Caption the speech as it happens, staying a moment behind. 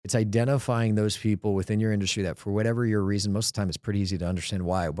It's identifying those people within your industry that for whatever your reason, most of the time it's pretty easy to understand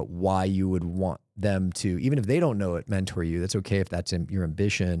why, but why you would want them to, even if they don't know it, mentor you. That's okay if that's your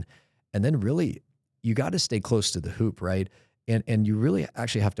ambition. And then really, you got to stay close to the hoop, right? And you really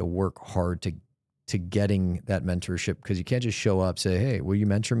actually have to work hard to getting that mentorship, because you can't just show up, say, hey, will you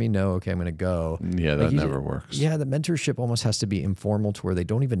mentor me? No. Okay, I'm going to go. Yeah, that never works. Yeah, the mentorship almost has to be informal to where they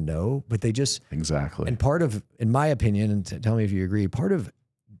don't even know, but they just. Exactly. And part of, in my opinion, and tell me if you agree, part of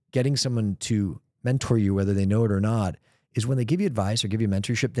getting someone to mentor you, whether they know it or not, is when they give you advice or give you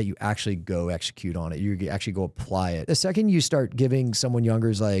mentorship that you actually go execute on it. You actually go apply it. The second you start giving someone younger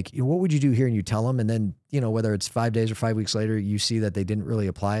is like, what would you do here? And you tell them, and then, whether it's 5 days or 5 weeks later, you see that they didn't really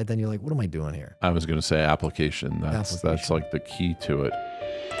apply it. Then you're like, what am I doing here? I was going to say application. That's like the key to it.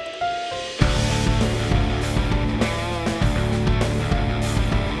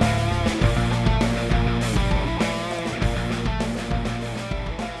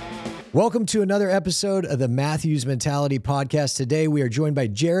 Welcome to another episode of the Matthews Mentality Podcast. Today, we are joined by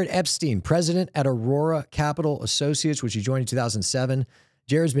Jared Epstein, president at Aurora Capital Associates, which he joined in 2007.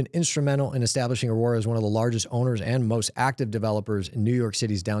 Jared's been instrumental in establishing Aurora as one of the largest owners and most active developers in New York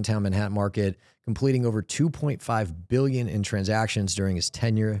City's downtown Manhattan market, completing over $2.5 billion in transactions during his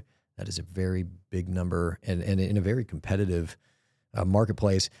tenure. That is a very big number and in a very competitive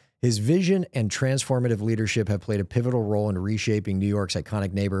marketplace. His vision and transformative leadership have played a pivotal role in reshaping New York's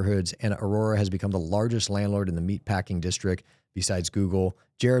iconic neighborhoods, and Aurora has become the largest landlord in the meatpacking district besides Google.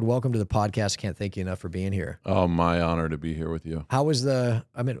 Jared, welcome to the podcast. Can't thank you enough for being here. Oh, my honor to be here with you. How was it's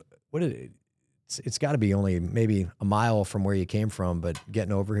got to be only maybe a mile from where you came from, but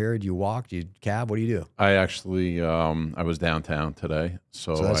getting over here, do you walk, do you cab, what do you do? I actually, I was downtown today,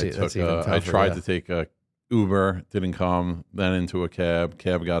 so I tougher, tried to take a Uber, didn't come, then into a cab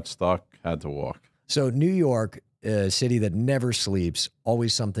got stuck, had to walk. So New York, a city that never sleeps,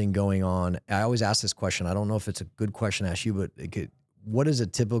 always something going on. I always ask this question. I don't know if it's a good question to ask you, but what does a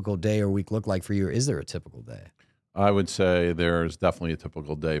typical day or week look like for you? Or is there a typical day? I would say there's definitely a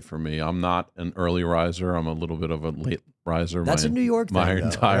typical day for me. I'm not an early riser. I'm a little bit of a late riser. That's a New York thing, my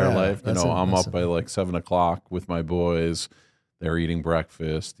entire yeah, life. I'm up by like 7 o'clock with my boys. They're eating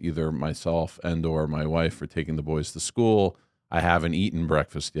breakfast. Either myself and or my wife are taking the boys to school. I haven't eaten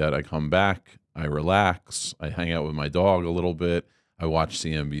breakfast yet. I come back, I relax, I hang out with my dog a little bit, I watch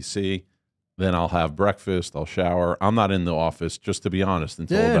CNBC, then I'll have breakfast, I'll shower. I'm not in the office, just to be honest,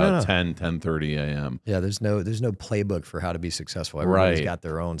 until 10:30 a.m. Yeah, there's no playbook for how to be successful. Everybody's got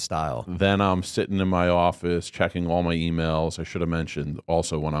their own style. Then I'm sitting in my office, checking all my emails. I should have mentioned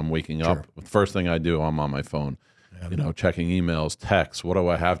also when I'm waking up, the first thing I do, I'm on my phone. Checking emails, texts. What do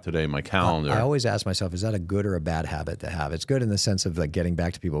I have today? My calendar. I always ask myself, is that a good or a bad habit to have? It's good in the sense of like getting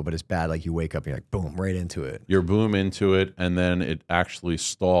back to people, but it's bad like you wake up and you're like, boom, right into it. You're boom into it, and then it actually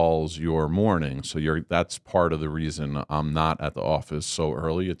stalls your morning. So that's part of the reason I'm not at the office so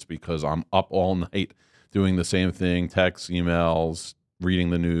early. It's because I'm up all night doing the same thing, texts, emails,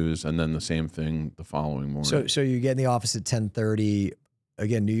 reading the news, and then the same thing the following morning. So you get in the office at 10:30.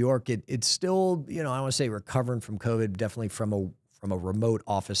 Again, New York, it's still, I don't want to say recovering from COVID, definitely from a remote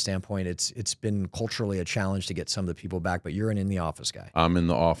office standpoint, it's been culturally a challenge to get some of the people back, but you're an in the office guy. I'm in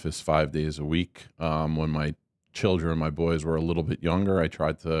the office 5 days a week. When my children, my boys were a little bit younger, I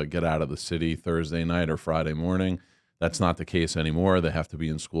tried to get out of the city Thursday night or Friday morning. That's not the case anymore. They have to be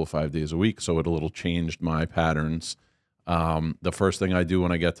in school 5 days a week, so it a little changed my patterns. The first thing I do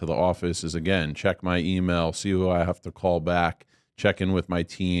when I get to the office is, again, check my email, see who I have to call back, check in with my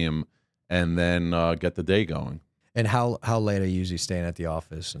team, and then get the day going. And how late are you usually staying at the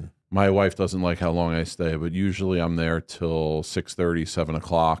office? And my wife doesn't like how long I stay, but usually I'm there till 6:30, 7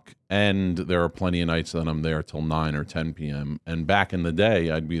 o'clock. And there are plenty of nights that I'm there till 9 or 10 p.m. And back in the day,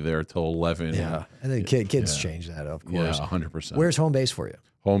 I'd be there till 11. Yeah, and then kids change that, of course. Yeah, 100%. Where's home base for you?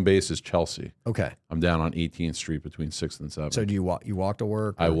 Home base is Chelsea. Okay. I'm down on 18th Street between 6th and 7th. So do you walk to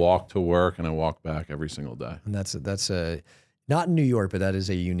work? I walk to work and I walk back every single day. And that's not in New York, but that is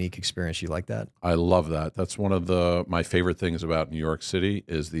a unique experience. You like that? I love that. That's one of my favorite things about New York City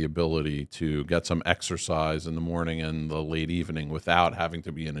is the ability to get some exercise in the morning and the late evening without having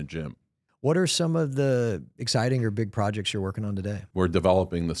to be in a gym. What are some of the exciting or big projects you're working on today? We're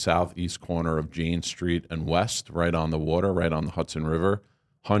developing the southeast corner of Jane Street and West, right on the water, right on the Hudson River.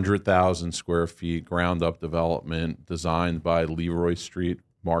 100,000 square feet, ground-up development, designed by Leroy Street.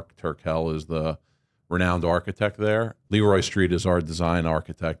 Mark Turkel is the renowned architect there. Leroy Street is our design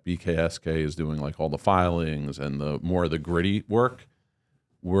architect. BKSK is doing like all the filings and the more of the gritty work.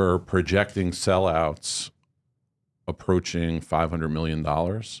 We're projecting sellouts approaching $500 million.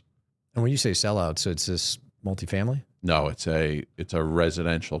 And when you say sellouts, so it's this multifamily? No, it's a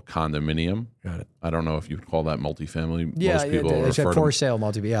residential condominium. Got it. I don't know if you'd call that multifamily. Yeah, Most people it's a refer for to sale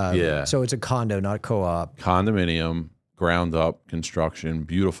multi. Yeah. Yeah. So it's a condo, not a co-op. condominium, ground up construction,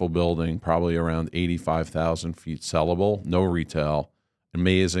 beautiful building, probably around 85,000 feet sellable, no retail,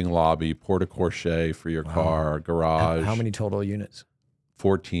 amazing lobby, porte-cochere for your car, garage. How many total units?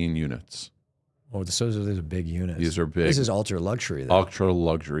 14 units. Oh, those are big units. These are big. This is ultra luxury, though. Ultra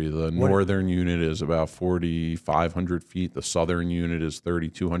luxury. The northern unit is about 4,500 feet. The southern unit is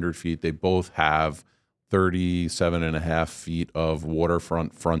 3,200 feet. They both have 37 and a half feet of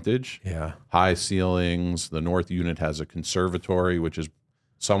waterfront frontage. Yeah. High ceilings. The north unit has a conservatory, which is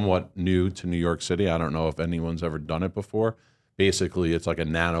somewhat new to New York City. I don't know if anyone's ever done it before. Basically, it's like a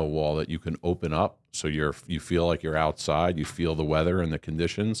nano wall that you can open up, so you feel like you're outside. You feel the weather and the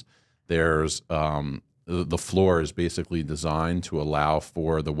conditions. There's the floor is basically designed to allow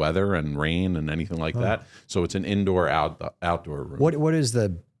for the weather and rain and anything like that. So it's an indoor outdoor room. What is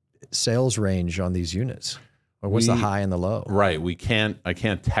the sales range on these units? Or what's the high and the low? Right. I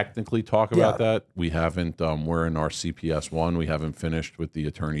can't technically talk about that. We haven't, we're in our CPS 1. We haven't finished with the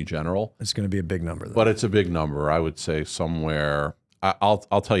Attorney General. It's going to be a big number, though. But it's a big number. I would say somewhere, I'll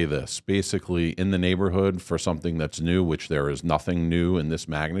tell you this. Basically, in the neighborhood for something that's new, which there is nothing new in this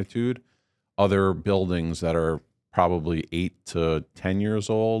magnitude, other buildings that are probably 8 to 10 years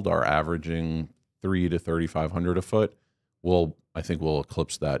old are averaging $3,000 to $3,500 a foot. I think we'll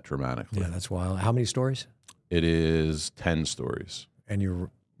eclipse that dramatically. Yeah, that's wild. How many stories? It is 10 stories. And you're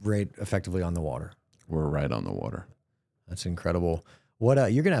right effectively on the water. We're right on the water. That's incredible. What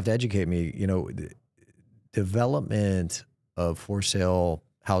you're going to have to educate me. The development of for sale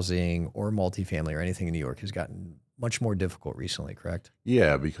housing or multifamily or anything in New York has gotten much more difficult recently, correct?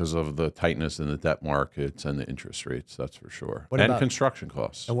 Yeah, because of the tightness in the debt markets and the interest rates, that's for sure. What and about construction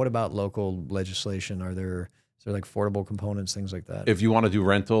costs. And what about local legislation? Is there like affordable components, things like that? If you want to do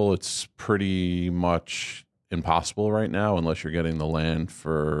rental, it's pretty much impossible right now unless you're getting the land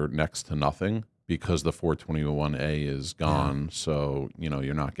for next to nothing because the 421A is gone. Yeah. So,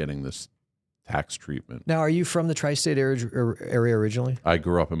 you're not getting this tax treatment. Now, are you from the tri-state area originally? I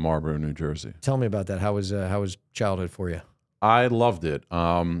grew up in Marlborough, New Jersey. Tell me about that. How was childhood for you? I loved it.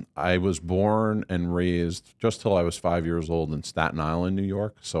 I was born and raised just till I was 5 years old in Staten Island, New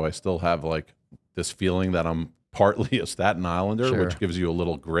York. So I still have like this feeling that I'm partly a Staten Islander, sure. which gives you a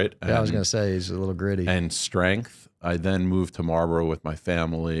little grit. Yeah, I was going to say he's a little gritty. And strength. I then moved to Marlborough with my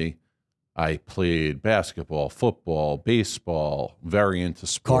family. I played basketball, football, baseball, very into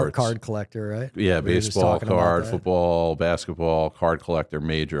sports. Card collector, right? Yeah, baseball, card, football, basketball, card collector,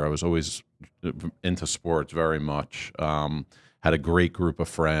 major. I was always into sports very much. Had a great group of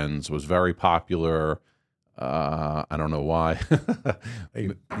friends, was very popular. I don't know why.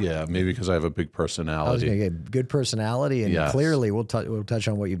 Yeah, maybe because I have a big personality. I was going to get good personality, and yes. Clearly we'll touch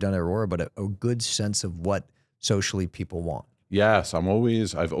on what you've done at Aurora, but a good sense of what socially people want. Yes, I've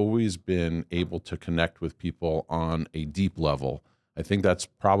always been able to connect with people on a deep level. I think that's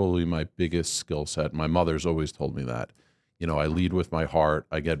probably my biggest skill set. My mother's always told me that. I lead with my heart.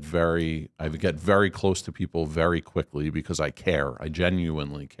 I get very close to people very quickly because I care. I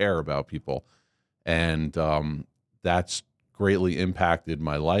genuinely care about people. And that's greatly impacted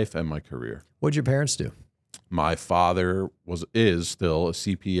my life and my career. What'd your parents do? My father is still a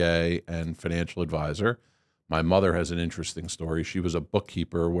CPA and financial advisor. My mother has an interesting story. She was a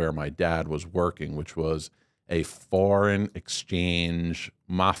bookkeeper where my dad was working, which was a foreign exchange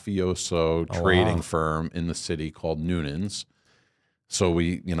mafioso trading firm in the city called Noonan's. So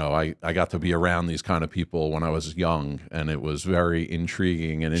I got to be around these kind of people when I was young, and it was very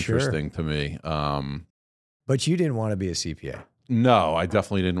intriguing and interesting to me. But you didn't want to be a CPA. No, I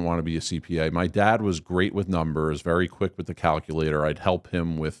definitely didn't want to be a CPA. My dad was great with numbers, very quick with the calculator. I'd help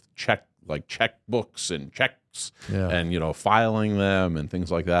him with checkbooks and checks and, filing them and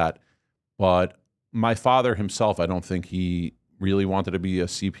things like that. But my father himself, I don't think he really wanted to be a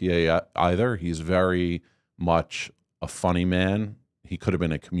CPA either. He's very much a funny man. He could have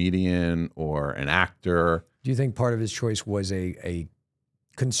been a comedian or an actor. Do you think part of his choice was a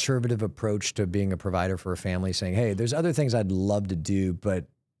conservative approach to being a provider for a family, saying, hey, there's other things I'd love to do, but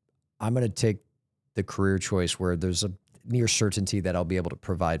I'm going to take the career choice where there's a near certainty that I'll be able to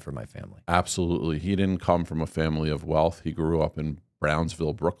provide for my family? Absolutely. He didn't come from a family of wealth. He grew up in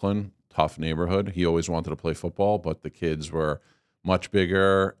Brownsville, Brooklyn, tough neighborhood. He always wanted to play football, but the kids were much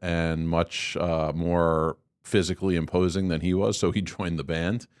bigger and much more physically imposing than he was, so he joined the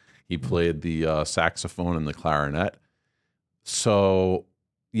band. He played the saxophone and the clarinet. So,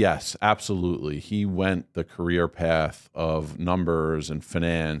 yes, absolutely. He went the career path of numbers and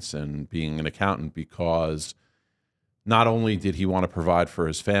finance and being an accountant because not only did he want to provide for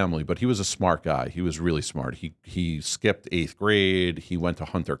his family, but he was a smart guy. He was really smart. He skipped 8th grade. He went to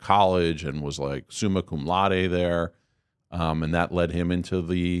Hunter College and was like summa cum laude there, and that led him into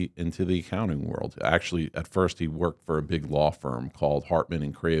the accounting world. Actually, at first he worked for a big law firm called Hartman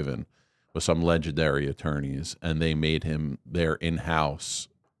and Craven with some legendary attorneys, and they made him their in-house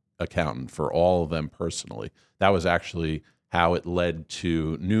accountant for all of them personally. That was actually how it led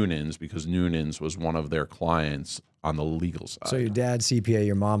to Noonan's, because Noonan's was one of their clients on the legal side. So your dad's CPA,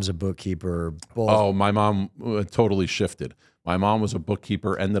 your mom's a bookkeeper. Both. Oh, my mom totally shifted. My mom was a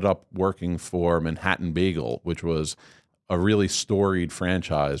bookkeeper, ended up working for Manhattan Bagel, which was a really storied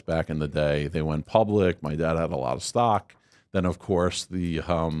franchise back in the day. They went public. My dad had a lot of stock. Then, of course, they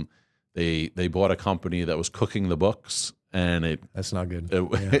bought a company that was cooking the books, and that's not good.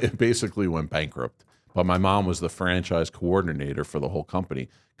 It basically went bankrupt. But my mom was the franchise coordinator for the whole company,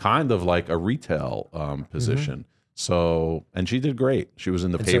 kind of like a retail position. Mm-hmm. So, and she did great. She was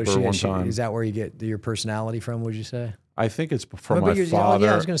in the paper one time. Is that where you get your personality from, would you say? I think it's from my father.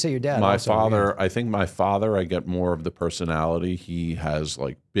 Yeah, I was going to say your dad. My also, father, yeah. I think my father, I get more of the personality. He has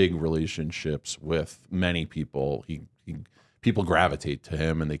like big relationships with many people. People gravitate to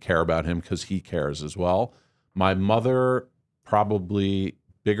him and they care about him because he cares as well. My mother, probably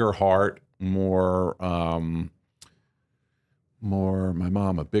bigger heart, more my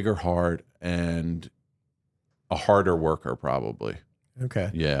mom, a bigger heart and a harder worker, probably. Okay.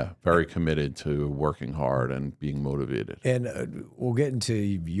 Yeah, very committed to working hard and being motivated. And we'll get into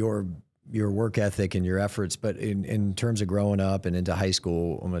your work ethic and your efforts, but in terms of growing up and into high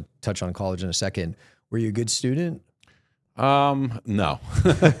school, I'm going to touch on college in a second. Were you a good student? No,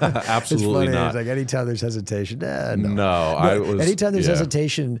 absolutely not. It's like anytime there's hesitation, no. Anytime there's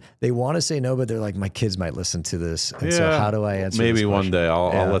hesitation, they want to say no, but they're like, my kids might listen to this. And so how do I answer Maybe this one day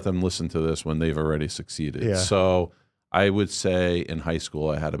I'll let them listen to this when they've already succeeded. Yeah. So I would say in high school,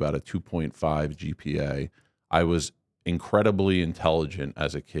 I had about a 2.5 GPA. I was incredibly intelligent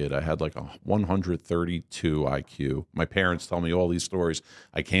as a kid. I had like a 132 IQ. My parents tell me all these stories.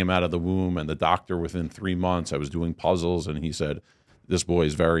 I came out of the womb and the doctor within 3 months, I was doing puzzles and he said, this boy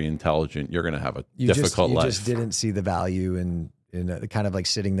is very intelligent. You're going to have a difficult life. You just didn't see the value in kind of like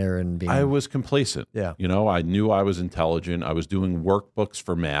sitting there and being... I was complacent. Yeah. You know, I knew I was intelligent. I was doing workbooks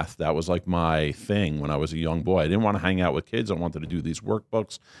for math. That was like my thing when I was a young boy. I didn't want to hang out with kids. I wanted to do these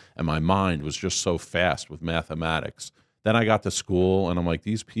workbooks. And my mind was just so fast with mathematics. Then I got to school and I'm like,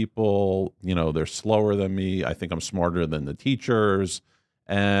 these people, you know, they're slower than me. I think I'm smarter than the teachers.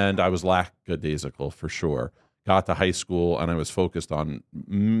 And I was lackadaisical for sure. Got to high school and I was focused on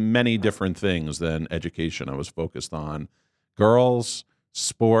many different things than education. I was focused on girls,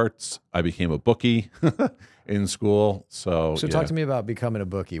 sports. I became a bookie in school. So talk to me about becoming a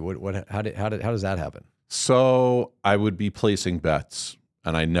bookie. How does that happen? So I would be placing bets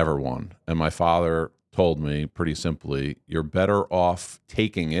and I never won. And my father told me pretty simply, you're better off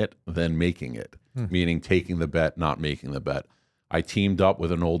taking it than making it, meaning taking the bet, not making the bet. I teamed up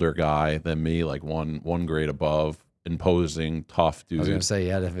with an older guy than me, like one grade above, imposing, tough dude. I was going to say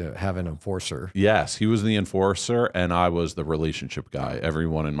you had to have an enforcer. Yes, he was the enforcer, and I was the relationship guy.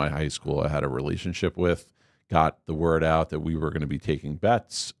 Everyone in my high school I had a relationship with got the word out that we were going to be taking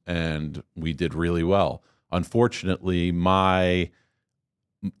bets, and we did really well. Unfortunately, my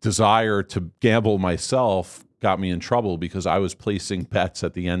desire to gamble myself got me in trouble because I was placing bets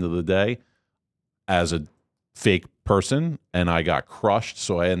at the end of the day as a fake person and I got crushed.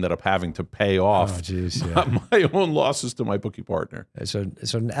 So I ended up having to pay off my own losses to my bookie partner. So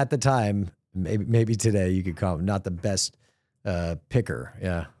at the time, maybe today you could call him not the best picker.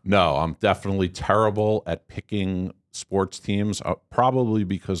 Yeah. No, I'm definitely terrible at picking sports teams, probably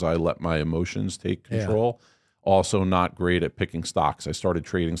because I let my emotions take control. Yeah. Also not great at picking stocks. I started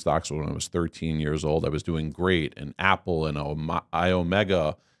trading stocks when I was 13 years old. I was doing great in Apple and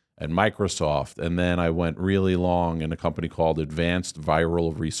iOmega and Microsoft. And then I went really long in a company called Advanced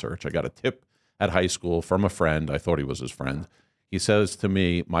Viral Research. I got a tip at high school from a friend. I thought he was his friend. He says to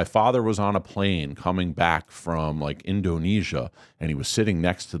me, my father was on a plane coming back from like Indonesia, and he was sitting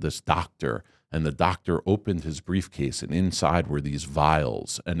next to this doctor. And the doctor opened his briefcase, and inside were these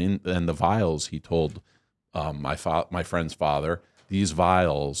vials. And the vials, he told my friend's father, these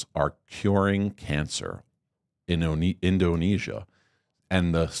vials are curing cancer in Indonesia.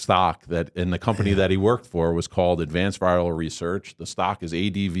 And the stock in the company that he worked for was called Advanced Viral Research. The stock is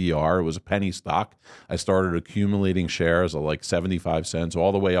ADVR. It was a penny stock. I started accumulating shares of like 75 cents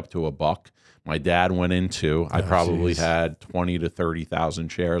all the way up to $1. My dad went into, I probably had 20 to 30,000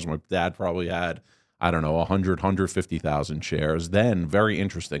 shares. My dad probably had, I don't know, 100, 150,000 shares. Then, very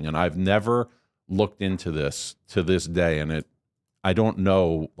interesting, and I've never looked into this to this day, and I don't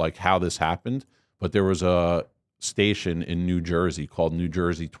know like how this happened, but there was a station in New Jersey called New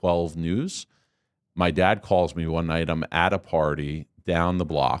Jersey 12 News. My dad calls me one night. I'm at a party down the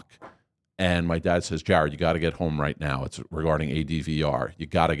block, and my dad says, Jared, you got to get home right now. It's regarding ADVR. You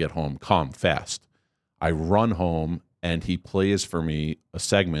got to get home. Come fast. I run home, and he plays for me a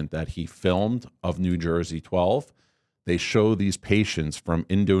segment that he filmed of New Jersey 12. They show these patients from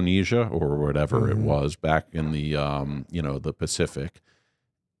Indonesia or whatever it was back in the the Pacific,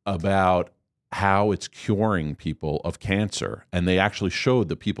 about how it's curing people of cancer. And they actually showed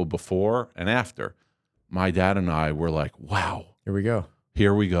the people before and after. My dad and I were like, wow. Here we go.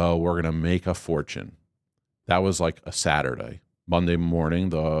 Here we go. We're going to make a fortune. That was like a Saturday. Monday morning,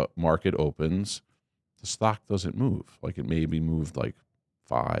 the market opens. The stock doesn't move. Like it maybe moved like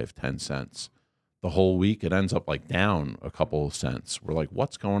 5-10 cents. The whole week, it ends up like down a couple of cents. We're like,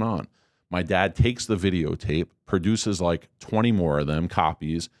 what's going on? My dad takes the videotape, produces like 20 more of them,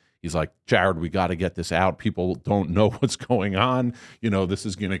 copies. He's like, Jared, we got to get this out. People don't know what's going on. This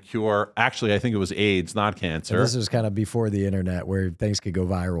is going to cure. Actually, I think it was AIDS, not cancer. And this was kind of before the internet where things could go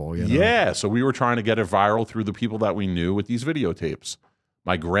viral. Yeah. So we were trying to get it viral through the people that we knew with these videotapes.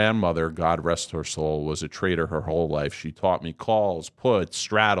 My grandmother, God rest her soul, was a trader her whole life. She taught me calls, puts,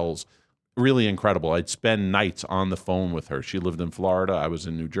 straddles. Really incredible. I'd spend nights on the phone with her. She lived in Florida. I was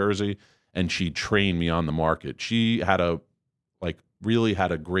in New Jersey, and she trained me on the market. She had really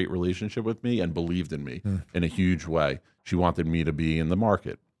had a great relationship with me and believed in me in a huge way. She wanted me to be in the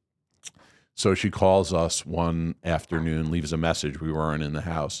market. So she calls us one afternoon, leaves a message. We weren't in the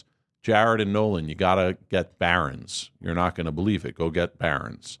house. Jared and Nolan, you got to get Barron's. You're not going to believe it. Go get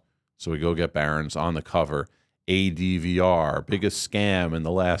Barron's. So we go get Barron's. On the cover, ADVR, biggest scam in the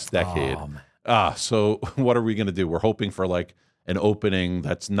last decade. So what are we going to do? We're hoping for like an opening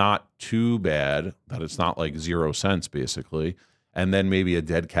that's not too bad, that it's not like 0 cents basically, and then maybe a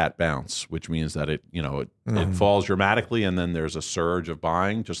dead cat bounce, which means that it falls dramatically, and then there's a surge of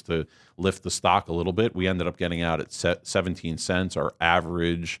buying just to lift the stock a little bit. We ended up getting out at 17 cents. Our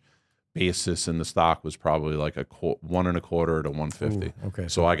average basis in the stock was probably like a 1.25 to 150. Ooh, okay.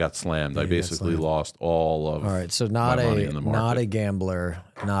 So I got slammed. I basically lost all of. All right. So my money in the market. not a gambler,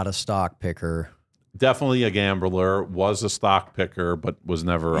 not a stock picker. Definitely a gambler. Was a stock picker, but was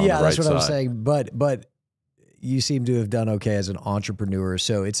never on the right side. Yeah, that's what I was saying. But you seem to have done okay as an entrepreneur.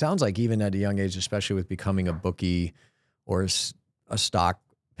 So it sounds like even at a young age, especially with becoming a bookie or a stock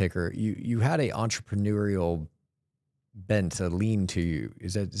picker, you had a entrepreneurial bent, a lean to you.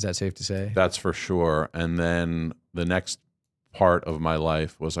 Is that safe to say? That's for sure. And then the next part of my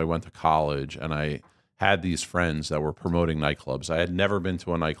life was I went to college, and I had these friends that were promoting nightclubs. I had never been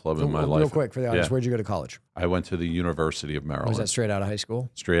to a nightclub in my life. Real quick for the audience, where'd you go to college? I went to the University of Maryland. Was that straight out of high school?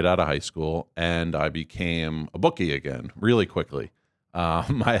 Straight out of high school, and I became a bookie again really quickly.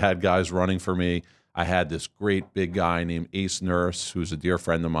 I had guys running for me. I had this great big guy named Ace Nurse, who's a dear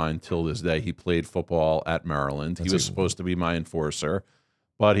friend of mine till this day. He played football at Maryland. He was supposed to be my enforcer,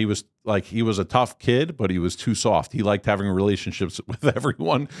 but he was a tough kid, but he was too soft. He liked having relationships with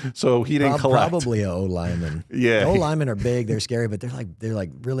everyone, so he didn't collect. Probably a O lineman. Yeah, O linemen are big. They're scary, but they're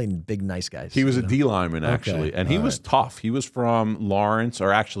like really big, nice guys. He was a D lineman actually, and he was tough. He was from Lawrence,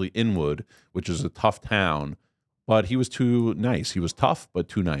 or actually Inwood, which is a tough town. But he was too nice. He was tough, but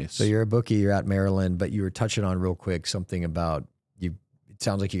too nice. So you're a bookie, you're at Maryland, but you were touching on real quick something about you. It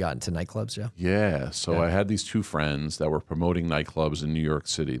sounds like you got into nightclubs, yeah? Yeah. So I had these two friends that were promoting nightclubs in New York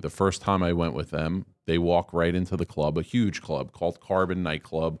City. The first time I went with them, they walk right into the club, a huge club called Carbon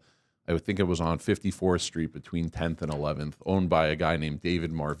Nightclub. I would think it was on 54th Street between 10th and 11th, owned by a guy named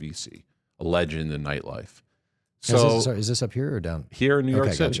David Marvisi, a legend in nightlife. So is this up here or down? Here in New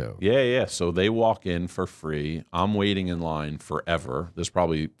York City. Gotcha. Yeah. So they walk in for free. I'm waiting in line forever. There's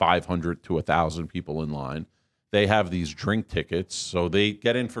probably 500 to 1,000 people in line. They have these drink tickets, so they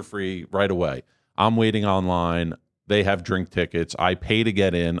get in for free right away. I'm waiting online. They have drink tickets. I pay to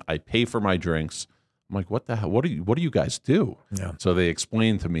get in. I pay for my drinks. I'm like, what the hell? What do you guys do? Yeah. So they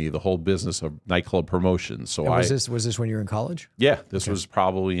explained to me the whole business of nightclub promotions. So was this when you were in college? Yeah, this was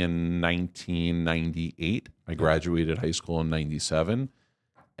probably in 1998. I graduated high school in 97,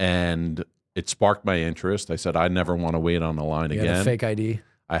 and it sparked my interest. I said, I never want to wait on the line again. You had a fake ID?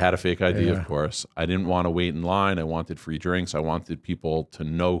 I had a fake ID, of course. I didn't want to wait in line. I wanted free drinks. I wanted people to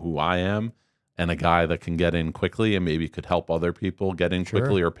know who I am, and a guy that can get in quickly and maybe could help other people get in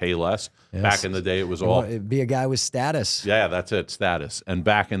quickly or pay less. Yes. Back in the day, it was all... Be a guy with status. Yeah, that's it, status. And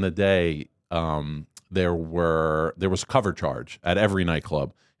back in the day, there was a cover charge at every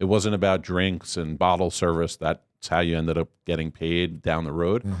nightclub. It wasn't about drinks and bottle service. That It's how you ended up getting paid down the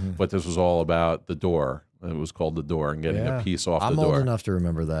road. But this was all about the door. It was called the door and getting a piece off the door. I'm old enough to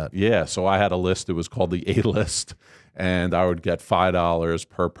remember that. Yeah, so I had a list. It was called the A list, and I would get $5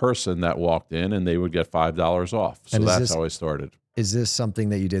 per person that walked in, and they would get $5 off. So that's how I started. Is this something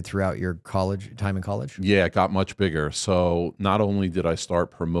that you did throughout your time in college? Yeah, it got much bigger. So not only did I start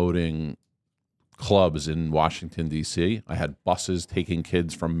promoting clubs in Washington, D.C., I had buses taking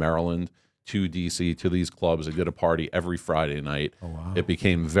kids from Maryland to D.C. to these clubs. I did a party every Friday night. Oh, wow. It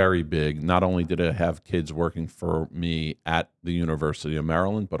became very big. Not only did I have kids working for me at the University of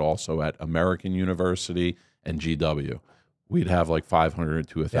Maryland, but also at American University and GW. We'd have like 500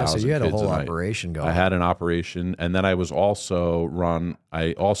 to 1,000 kids. So you had a whole night. operation going. I had an operation, and then I also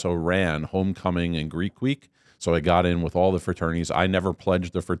ran Homecoming and Greek Week. So I got in with all the fraternities. I never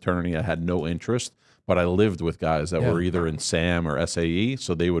pledged a fraternity. I had no interest, but I lived with guys that were either in SAM or SAE,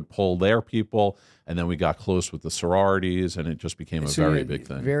 so they would pull their people, and then we got close with the sororities, and it just became a very big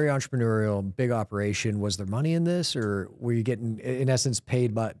thing. Very entrepreneurial, big operation. Was there money in this, or were you getting, in essence,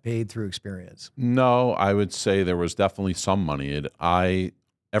 paid through experience? No, I would say there was definitely some money.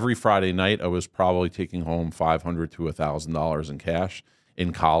 Every Friday night, I was probably taking home $500 to $1,000 in cash.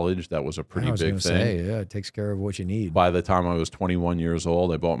 In college, that was a pretty big thing. It takes care of what you need. By the time I was 21 years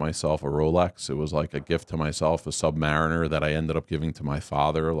old, I bought myself a Rolex. It was like a gift to myself, a Submariner that I ended up giving to my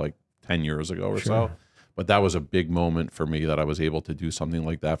father like 10 years ago or so. But that was a big moment for me that I was able to do something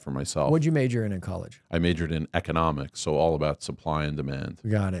like that for myself. What'd you major in college? I majored in economics, so all about supply and demand.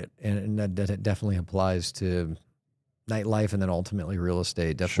 Got it. And that definitely applies to nightlife and then ultimately real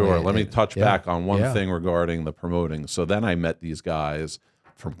estate. Definitely. Sure. Let me touch back on one thing regarding the promoting. So then I met these guys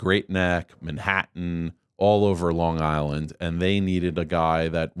from Great Neck, Manhattan, all over Long Island, and they needed a guy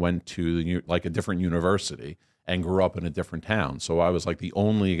that went to like a different university and grew up in a different town. So I was like the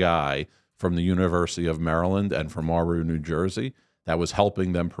only guy from the University of Maryland and from Marlborough, New Jersey, that was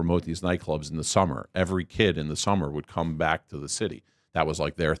helping them promote these nightclubs in the summer. Every kid in the summer would come back to the city. That was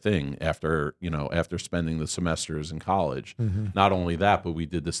like their thing after spending the semesters in college. Not only that, but we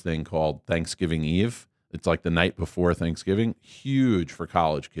did this thing called Thanksgiving Eve. It's like the night before Thanksgiving, huge for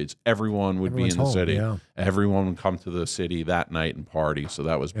college kids. Everyone would be in the city. Yeah. Everyone would come to the city that night and party. So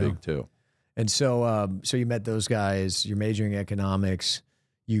that was big too. And so, so you met those guys. You're majoring in economics.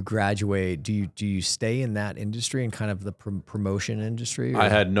 You graduate. Do you stay in that industry and kind of the promotion industry? Or? I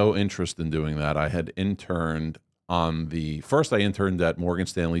had no interest in doing that. I had interned first I interned at Morgan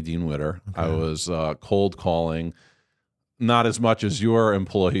Stanley Dean Witter. Okay. I was cold calling. Not as much as your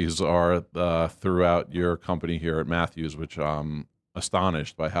employees are throughout your company here at Matthews, which I'm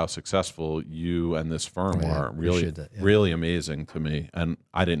astonished by how successful you and this firm are. Really, really amazing to me. And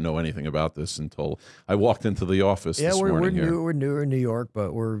I didn't know anything about this until I walked into the office this morning. We're newer in New York,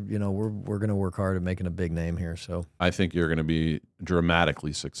 but we're going to work hard at making a big name here. So I think you're going to be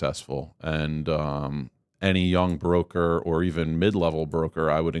dramatically successful. And any young broker or even mid-level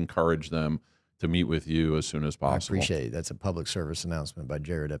broker, I would encourage them to meet with you as soon as possible. I appreciate it. That's a public service announcement by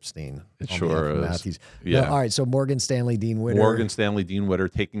Jared Epstein. It sure is. Matthews. Yeah. No, all right. So Morgan Stanley Dean Witter. Morgan Stanley Dean Witter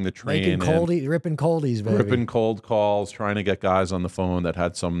taking the train. Ripping coldies, baby. Ripping cold calls, trying to get guys on the phone that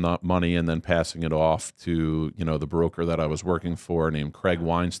had some money and then passing it off to, the broker that I was working for named Craig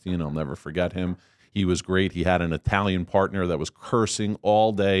Weinstein. I'll never forget him. He was great. He had an Italian partner that was cursing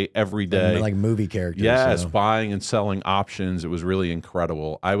all day, every day. Like movie characters. Yes, buying and selling options. It was really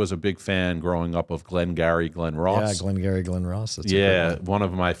incredible. I was a big fan growing up of Glengarry Glen Ross. Yeah, Glengarry Glen Ross. That's one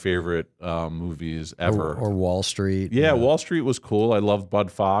of my favorite movies ever. Or Wall Street. Yeah, Wall Street was cool. I loved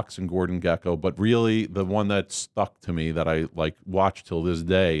Bud Fox and Gordon Gekko. But really, the one that stuck to me that I watch till this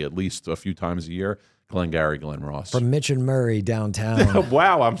day, at least a few times a year, Glengarry Glen Ross. From Mitch and Murray downtown.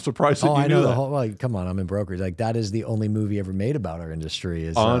 Wow, I'm surprised that you knew that. Well, come on, I'm in brokerage. Like, that is the only movie ever made about our industry.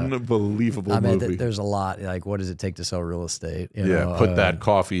 Is unbelievable movie. There's a lot. Like, what does it take to sell real estate? Put that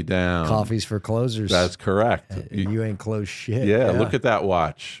coffee down. Coffee's for closers. That's correct. You ain't closed shit. Yeah, look at that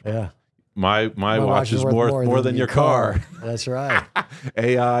watch. Yeah. My watch is more than your car. That's right.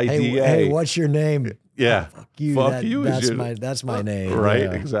 AIDA. Hey, what's your name? Yeah. Fuck you. That's my name. Right,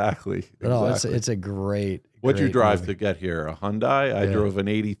 yeah. Exactly. No, it's a great. What'd you drive to get here? A Hyundai? I drove an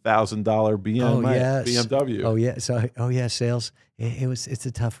 $80,000 BMW. Oh yeah. Sales. It's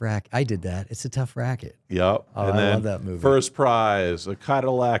a tough racket. I did that. It's a tough racket. Yep. Oh, and I love that movie. First prize, a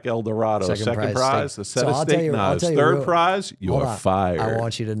Cadillac Eldorado. Second prize, a set of steak knives. Third prize, you are fired. I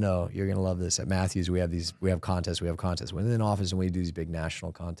want you to know, you're gonna love this. At Matthews, we have contests. We're in the office and we do these big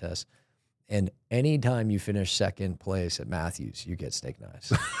national contests. And anytime you finish second place at Matthews, you get steak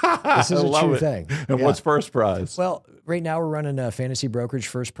knives. This is a true thing. And what's first prize? Well, right now we're running a fantasy brokerage.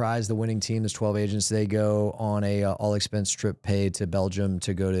 First prize, the winning team, there's 12 agents. They go on a all expense trip paid to Belgium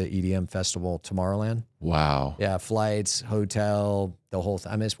to go to EDM Festival Tomorrowland. Wow. Yeah, flights, hotel, the whole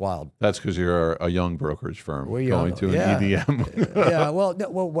thing. I mean, it's wild. That's because you're a young brokerage firm We're going young, to an yeah. EDM. Yeah, well, no,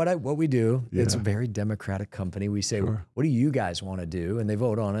 well, what we do, it's a Yeah. very democratic company. We say, Sure. what do you guys want to do? And they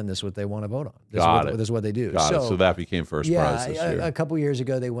vote on it, and this is what they want to vote on. This is what they do. Got it. So that became first prize this year. A couple years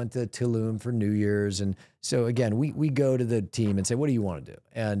ago, they went to Tulum for New Year's. And so, again, we go to the team and say, what do you want to do?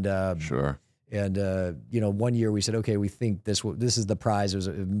 And Sure. And, one year we said, okay, we think this is the prize. It was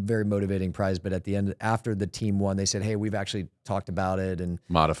a very motivating prize. But at the end, after the team won, they said, hey, we've actually talked about it and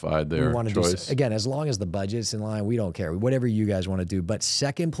Modified their we want to choice. do, again, as long as the budget's in line, we don't care. Whatever you guys want to do. But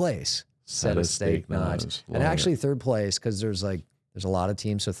second place, set a steak knives. And actually third place, because there's a lot of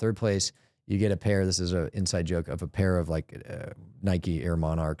teams. So third place, you get a pair. This is an inside joke of a pair of Nike Air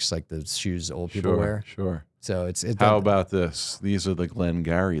Monarchs, like the shoes old people wear. Sure. So it's How about this? These are the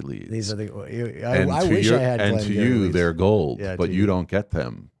Glengarry leads. These are the. And I to wish your- I had. And Glengarry to you, leads. they're gold, Yeah, but to you you. don't get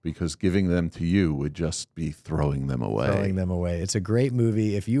them because giving them to you would just be throwing them away. Throwing them away. It's a great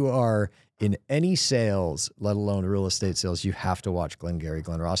movie. If you are in any sales, let alone real estate sales, you have to watch Glengarry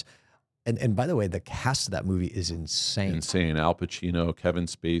Glen Ross. And by the way, the cast of that movie is insane. Insane. Al Pacino, Kevin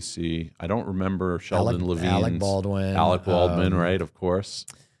Spacey. I don't remember Sheldon Levine. Alec Baldwin. Alec Baldwin, right? Of course.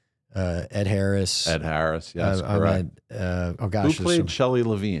 Ed Harris. Ed Harris, yes, correct. Oh gosh, Who played Shelley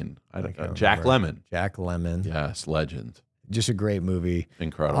Levine? Jack remember. Lemmon. Jack Lemmon. Yes, legend. Just a great movie.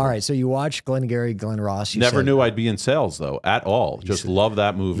 Incredible. All right, so you watch Glengarry Glen Ross. Never knew I'd be in sales, though, at all. Just love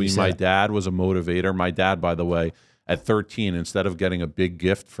that movie. My dad was a motivator. My dad, by the way, at 13, instead of getting a big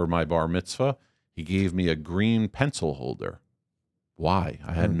gift for my bar mitzvah, he gave me a green pencil holder. Why?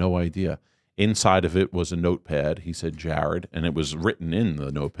 I had no idea. Inside of it was a notepad. He said, Jared, and it was written in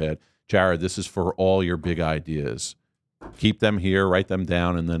the notepad, Jared, this is for all your big ideas. Keep them here, write them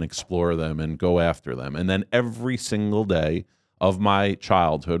down, and then explore them and go after them. And then every single day of my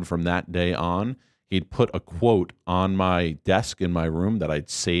childhood from that day on, he'd put a quote on my desk in my room that I'd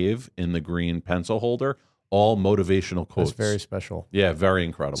save in the green pencil holder, all motivational quotes. That's very special. Yeah, very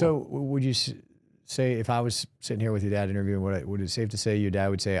incredible. So would you say, if I was sitting here with your dad interviewing, would it safe to say your dad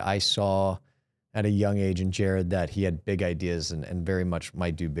would say, I saw at a young age in Jared that he had big ideas and very much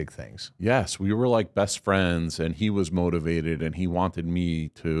might do big things? Yes, we were like best friends, and he was motivated, and he wanted me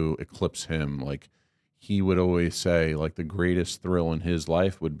to eclipse him. Like, he would always say, like, the greatest thrill in his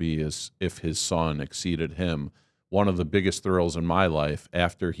life would be as if his son exceeded him. One of the biggest thrills in my life,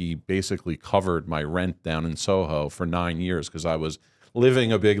 after he basically covered my rent down in Soho for 9 years, because I was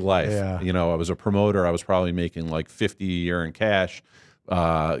living a big life. Yeah. You know, I was a promoter. I was probably making like 50 a year in cash,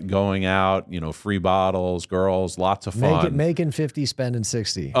 going out, free bottles, girls, lots of fun. Making 50, spending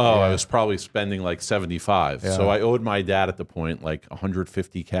 60. Oh, I was probably spending like 75. Yeah. So I owed my dad at the point like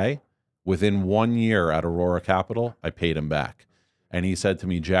 150K. Within 1 year at Aurora Capital, I paid him back. And he said to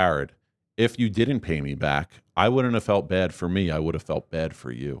me, Jared, if you didn't pay me back, I wouldn't have felt bad for me. I would have felt bad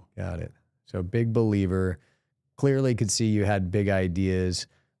for you. Got it. So big believer. Clearly could see you had big ideas.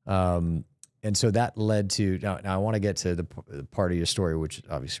 And so that led to, now I want to get to the part of your story, which is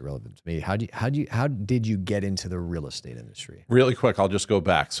obviously relevant to me. How did you get into the real estate industry? Really quick, I'll just go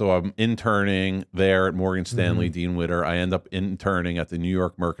back. So I'm interning there at Morgan Stanley, Dean Witter. I end up interning at the New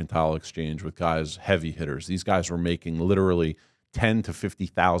York Mercantile Exchange with guys, heavy hitters. These guys were making literally $10,000 to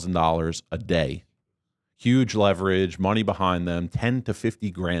 $50,000 a day. Huge leverage, money behind them, 10 to 50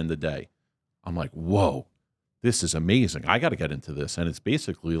 grand a day. I'm like, whoa. This is amazing. I got to get into this. And it's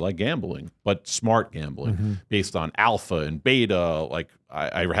basically like gambling, but smart gambling based on alpha and beta. Like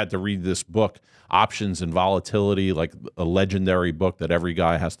I had to read this book, Options and Volatility, like a legendary book that every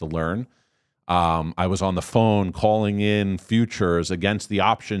guy has to learn. I was on the phone calling in futures against the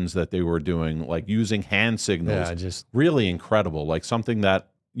options that they were doing, like using hand signals. Yeah, just really incredible. Like something that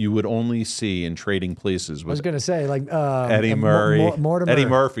you would only see in trading places. I was going to say, like Eddie Murray, Mortimer. Eddie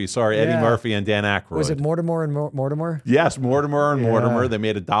Murphy, sorry, Yeah. Eddie Murphy and Dan Aykroyd. Was it Mortimer and Mortimer? Yes, Mortimer and Yeah. Mortimer. They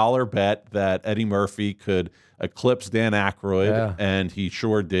made a dollar bet that Eddie Murphy could eclipse Dan Aykroyd, and he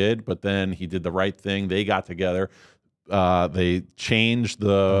sure did. But then he did the right thing. They got together. They changed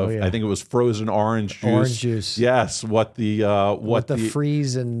the, I think it was frozen orange juice. Orange juice. Yes, what the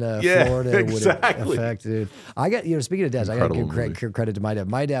freeze in Yeah, Florida exactly. would affect, dude. I got, speaking of dads, I got to Incredible give credit to my dad.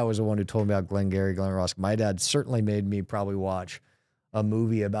 My dad was the one who told me about Glengarry Glen Ross. My dad certainly made me probably watch a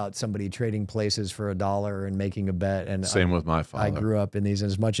movie about somebody trading places for $1 and making a bet. And Same with my father. I grew up in these,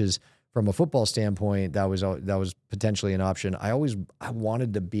 and as much as from a football standpoint, that was potentially an option. I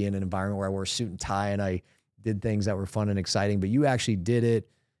wanted to be in an environment where I wore a suit and tie and I did things that were fun and exciting, but you actually did it.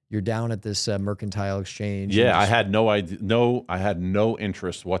 you're down at this mercantile exchange. Yeah, I had no idea. No, I had no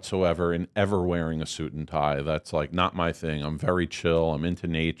interest whatsoever in ever wearing a suit and tie. That's like not my thing. I'm very chill. I'm into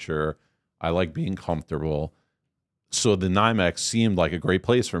nature. I like being comfortable. So the NYMEX seemed like a great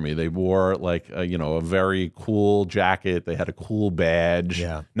place for me. They wore like a very cool jacket. They had a cool badge.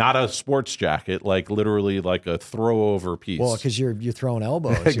 Yeah. Not a sports jacket, like literally like a throw over piece. Well, because you're throwing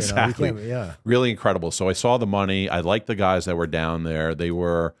elbows. Exactly. You know? Yeah. Really incredible. So I saw the money. I liked the guys that were down there. They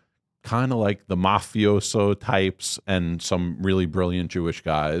were kind of like the mafioso types and some really brilliant Jewish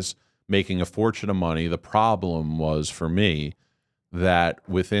guys making a fortune of money. The problem was for me that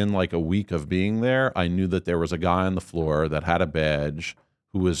within like a week of being there, I knew that there was a guy on the floor that had a badge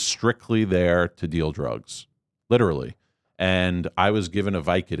who was strictly there to deal drugs, literally. And I was given a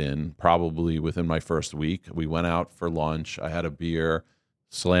Vicodin probably within my first week. We went out for lunch. I had a beer,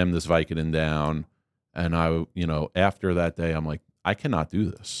 slammed this Vicodin down. And after that day, I'm like, I cannot do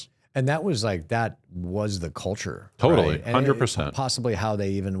this. And that was the culture. Totally, right? And 100%. Possibly how they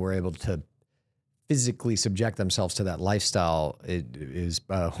even were able to physically subject themselves to that lifestyle. It is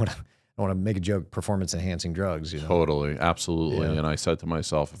what I want to make a joke, performance enhancing drugs. Totally, absolutely. Yeah. And I said to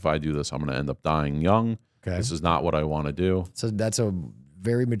myself, if I do this, I'm going to end up dying young. Okay. This is not what I want to do. So that's a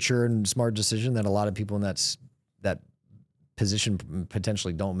very mature and smart decision that a lot of people in that position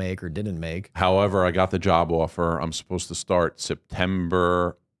potentially don't make or didn't make. However, I got the job offer. I'm supposed to start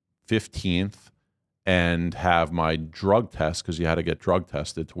September 15th and have my drug test, because you had to get drug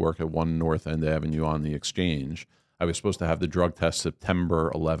tested to work at 1 North End Avenue on the exchange. I was supposed to have the drug test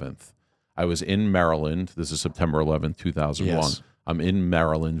September 11th. I was in Maryland. This is September 11th, 2001. Yes. I'm in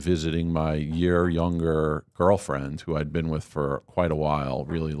Maryland visiting my year younger girlfriend who I'd been with for quite a while,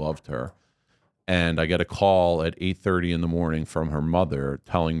 really loved her. And I get a call at 8:30 in the morning from her mother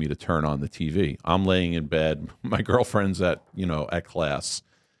telling me to turn on the TV. I'm laying in bed. My girlfriend's at class.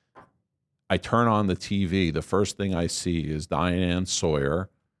 I turn on the TV. The first thing I see is Diane Sawyer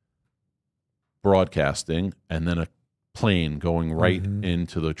broadcasting, and then a plane going right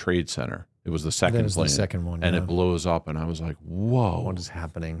into the Trade Center. It was the second plane. The second one, and it blows up, and I was like, "Whoa! What is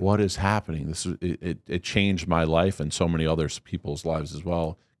happening? What is happening?" It changed my life and so many other people's lives as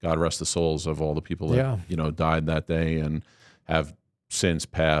well. God rest the souls of all the people that died that day and have since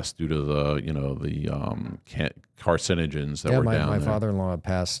passed due to the carcinogens that were down there. My father-in-law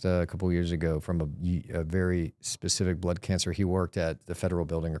passed a couple of years ago from a very specific blood cancer. He worked at the federal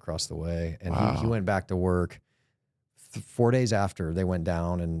building across the way, and he went back to work 4 days after they went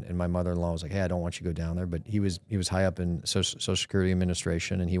down. And my mother-in-law was like, "Hey, I don't want you to go down there," but he was high up in Social Security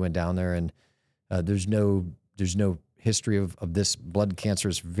Administration, and he went down there, and there's no history of this blood cancer.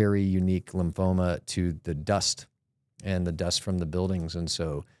 Is very unique lymphoma to the dust and the dust from the buildings. And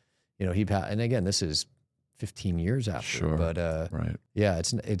so, and again, this is 15 years after, sure, but right. Yeah,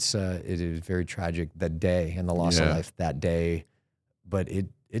 it is very tragic that day and the loss of life that day, but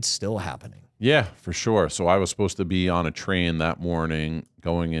it's still happening. Yeah, for sure. So I was supposed to be on a train that morning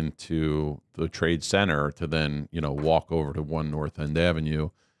going into the Trade Center to then, walk over to 1 North End Avenue.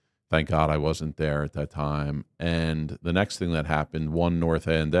 Thank God I wasn't there at that time. And the next thing that happened, 1 North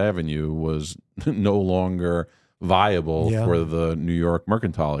End Avenue was no longer viable for the New York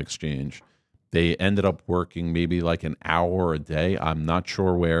Mercantile Exchange. They ended up working maybe like an hour a day. I'm not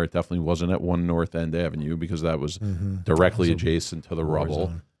sure where. It definitely wasn't at 1 North End Avenue because that was directly adjacent to the rubble.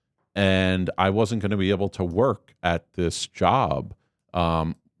 Zone. And I wasn't going to be able to work at this job,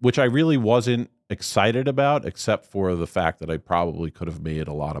 which I really wasn't excited about, except for the fact that I probably could have made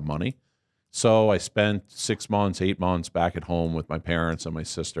a lot of money. So I spent 6 months, 8 months back at home with my parents and my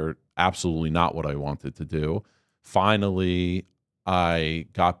sister. Absolutely not what I wanted to do. Finally, I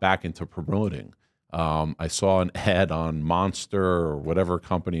got back into promoting. I saw an ad on Monster or whatever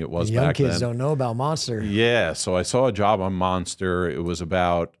company it was back then. Young kids don't know about Monster. Yeah, so I saw a job on Monster. It was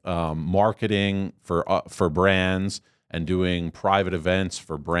about marketing for brands and doing private events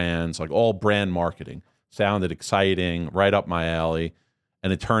for brands, like all brand marketing. Sounded exciting, right up my alley.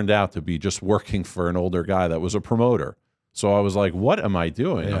 And it turned out to be just working for an older guy that was a promoter. So I was like, what am I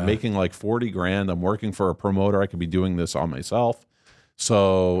doing? Yeah. I'm making like 40 grand. I'm working for a promoter. I could be doing this on myself.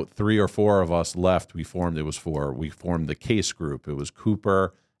 So 3 or 4 of us left. We formed the Case Group. It was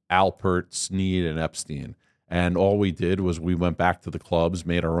Cooper, Alpert, Sneed, and Epstein. And all we did was we went back to the clubs,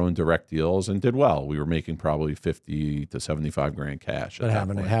 made our own direct deals, and did well. We were making probably 50 to 75 grand cash. But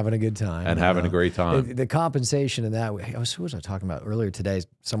having a good time. And having a great time. The compensation in that, who was I talking about earlier today?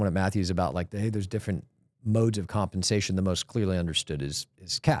 Someone at Matthews about like, hey, there's different modes of compensation, the most clearly understood is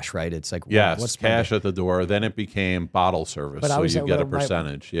cash, right? It's like, Yes, what's cash at the door. Then it became bottle service, But I so was- you get a my-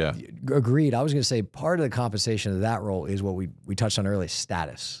 percentage. Yeah, agreed. I was going to say part of the compensation of that role is what we touched on earlier,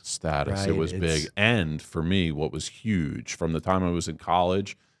 status. status. Right? It was big. And for me, what was huge from the time I was in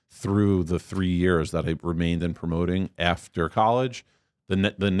college through the 3 years that I remained in promoting after college, the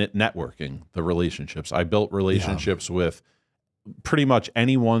networking, the relationships. I built relationships with pretty much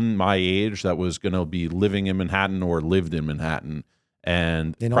anyone my age that was going to be living in Manhattan or lived in Manhattan,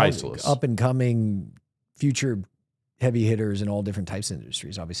 and priceless. Up and coming future heavy hitters in all different types of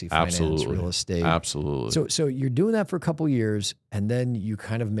industries, obviously finance, Absolutely. real estate. Absolutely. So you're doing that for a couple years, and then you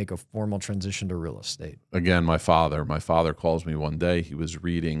kind of make a formal transition to real estate. Again, my father calls me one day. He was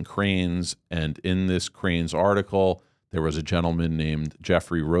reading Cranes, and in this Cranes article, there was a gentleman named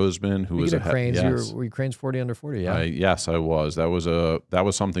Jeffrey Roseman who was Cranes. Yes. Were you Cranes 40 under 40? Yeah. Yes, I was. That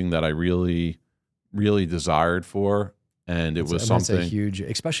was something that I really, really desired for, and it was something that's a huge,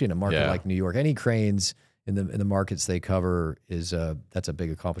 especially in a market like New York. Any Cranes in the markets they cover that's a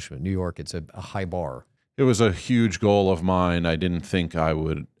big accomplishment. New York, it's a high bar. It was a huge goal of mine. I didn't think I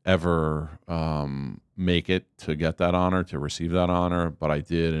would ever make it to get that honor, to receive that honor, but I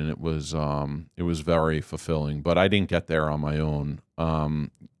did, and it was very fulfilling. But I didn't get there on my own.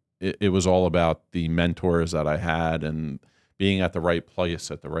 It was all about the mentors that I had and being at the right place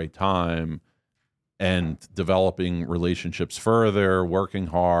at the right time, and developing relationships further, working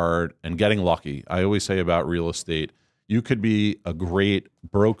hard, and getting lucky. I always say about real estate, you could be a great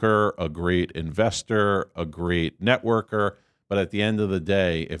broker, a great investor, a great networker, but at the end of the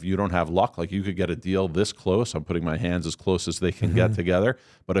day, if you don't have luck, like you could get a deal this close, I'm putting my hands as close as they can get together,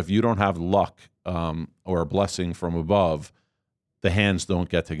 but if you don't have luck or a blessing from above, the hands don't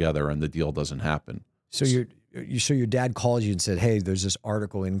get together and the deal doesn't happen. So your dad called you and said, "Hey, there's this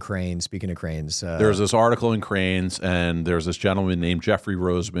article in Cranes." Speaking of Cranes, there's this article in Cranes, and there's this gentleman named Jeffrey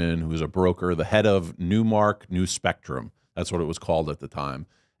Roseman, who's a broker, the head of Newmark New Spectrum. That's what it was called at the time.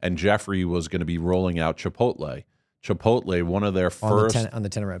 And Jeffrey was going to be rolling out Chipotle. Chipotle, one of their first on the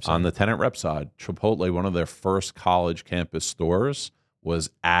tenant rep side. On the tenant rep side, Chipotle, one of their first college campus stores, was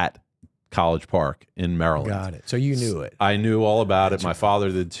at College Park in Maryland. Got it. So you knew it. I knew all about it. My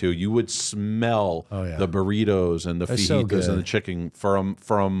father did too. You would smell the burritos and the fajitas and the chicken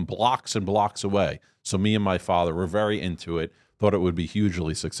from blocks and blocks away. So me and my father were very into it, thought it would be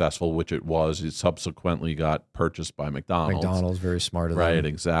hugely successful, which it was. It subsequently got purchased by McDonald's. McDonald's, very smart of them. Right,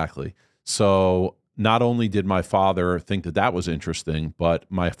 exactly. So not only did my father think that was interesting, but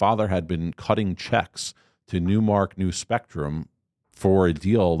my father had been cutting checks to Newmark New Spectrum for a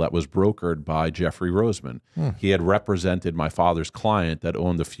deal that was brokered by Jeffrey Roseman. He had represented my father's client that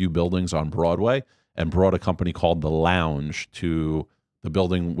owned a few buildings on Broadway and brought a company called The Lounge to the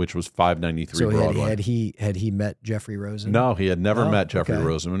building, which was 593 Broadway. Had he met Jeffrey Roseman? No, he had never met Jeffrey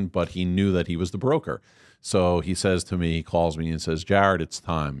Roseman, but he knew that he was the broker. So he says to me, he calls me and says, "Jared, it's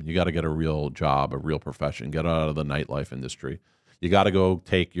time. You got to get a real job, a real profession, get out of the nightlife industry. You got to go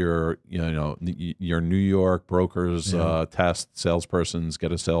take your New York broker's test, salesperson's,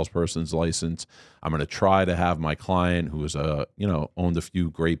 get a salesperson's license. I'm going to try to have my client, who is owned a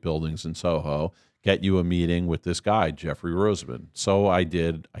few great buildings in Soho, get you a meeting with this guy, Jeffrey Roseman." So I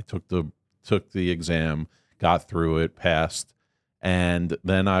did. I took the exam, got through it, passed, and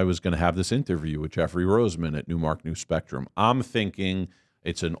then I was going to have this interview with Jeffrey Roseman at Newmark New Spectrum. I'm thinking,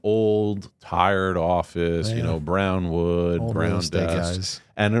 it's an old, tired office, brown wood, old brown desks,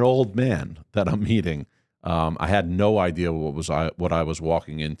 and an old man that I'm meeting. I had no idea what I was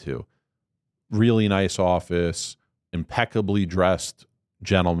walking into. Really nice office, impeccably dressed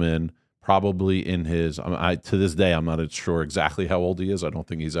gentleman, probably in his, to this day, I'm not sure exactly how old he is. I don't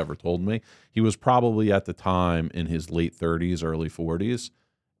think he's ever told me. He was probably at the time in his late 30s, early 40s.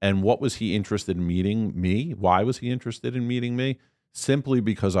 And what was he interested in meeting me? Why was he interested in meeting me? Simply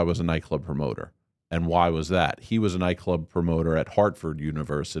because I was a nightclub promoter. And why was that? He was a nightclub promoter at Hartford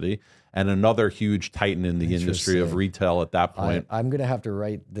University and another huge titan in the industry of retail at that point. I'm going to have to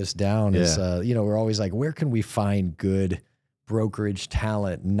write this down. We're always like, where can we find good brokerage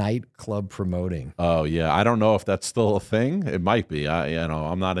talent, nightclub promoting? Oh, yeah. I don't know if that's still a thing. It might be.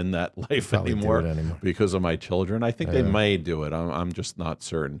 I'm not in that life anymore because of my children. I think they may do it. I'm just not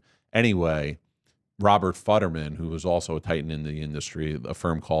certain. Anyway, Robert Futterman, who was also a titan in the industry, a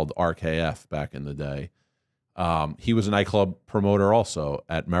firm called RKF back in the day, he was a nightclub promoter also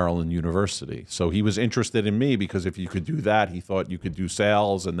at Maryland University. So he was interested in me because if you could do that, he thought you could do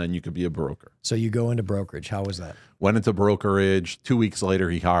sales and then you could be a broker. So you go into brokerage. How was that? Went into brokerage. 2 weeks later,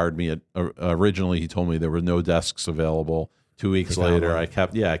 he hired me. Originally, he told me there were no desks available. 2 weeks later, I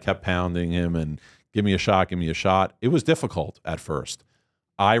kept pounding him and give me a shot, give me a shot. It was difficult at first.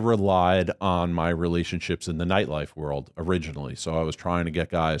 I relied on my relationships in the nightlife world originally. So I was trying to get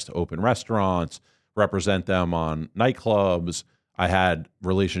guys to open restaurants, represent them on nightclubs. I had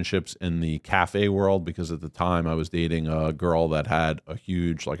relationships in the cafe world because at the time I was dating a girl that had a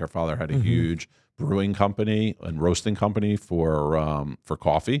huge, like her father had a huge brewing company and roasting company for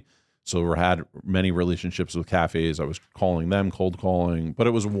coffee. So we had many relationships with cafes. I was calling them, cold calling, but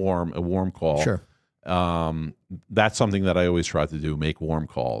it was a warm call. Sure. That's something that I always tried to do, make warm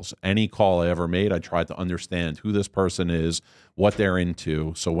calls. Any call I ever made, I tried to understand who this person is, what they're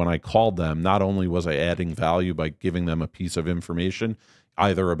into. So when I called them, not only was I adding value by giving them a piece of information,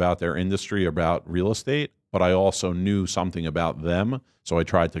 either about their industry or about real estate, but I also knew something about them. So I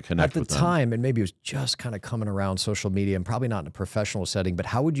tried to connect with them. At the time, and maybe it was just kind of coming around social media and probably not in a professional setting, but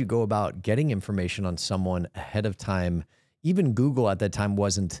how would you go about getting information on someone ahead of time? Even Google at that time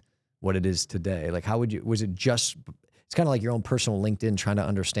wasn't what it is today. Like, how would you, was it just, it's kind of like your own personal LinkedIn, trying to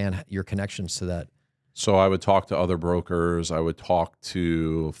understand your connections to that. So I would talk to other brokers. I would talk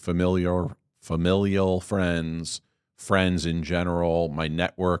to familial friends in general, my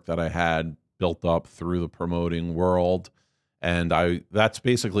network that I had built up through the promoting world. And that's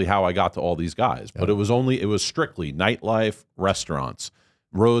basically how I got to all these guys. But it was strictly nightlife, restaurants.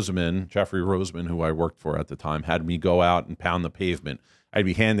 Jeffrey Roseman, who I worked for at the time, had me go out and pound the pavement. I'd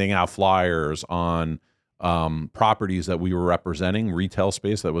be handing out flyers on properties that we were representing, retail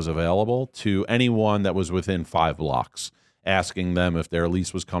space that was available, to anyone that was within 5 blocks, asking them if their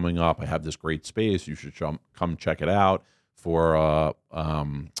lease was coming up. I have this great space. You should come check it out for a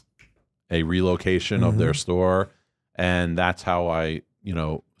relocation of their store. And that's how I,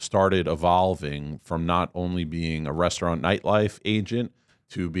 started evolving from not only being a restaurant nightlife agent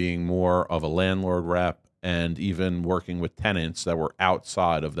to being more of a landlord rep, and even working with tenants that were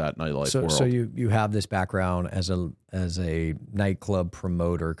outside of that nightlife world. So you have this background as a nightclub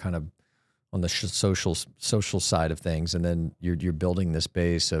promoter, kind of on the social side of things, and then you're building this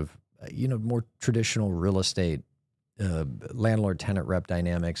base of more traditional real estate landlord tenant rep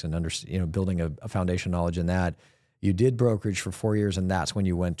dynamics, and building a foundation knowledge in that. You did brokerage for 4 years, and that's when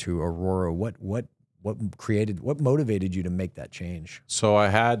you went to Aurora. What motivated you to make that change? So I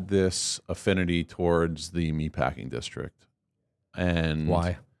had this affinity towards the meatpacking district. And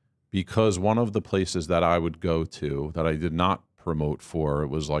why? Because one of the places that I would go to that I did not promote for, it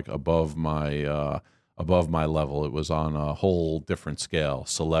was like above my level. It was on a whole different scale,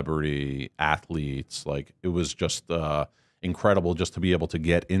 celebrity, athletes. Like, it was just incredible just to be able to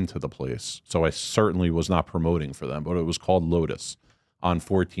get into the place. So I certainly was not promoting for them, but it was called Lotus on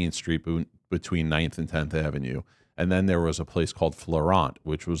 14th Street between 9th and 10th Avenue. And then there was a place called Florent,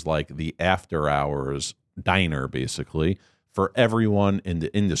 which was like the after hours diner, basically, for everyone in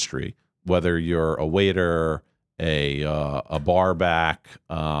the industry, whether you're a waiter, a bar back,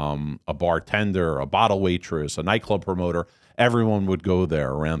 a bartender, a bottle waitress, a nightclub promoter. Everyone would go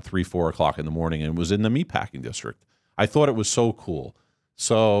there around 3, 4 o'clock in the morning, and it was in the meatpacking district. I thought it was so cool.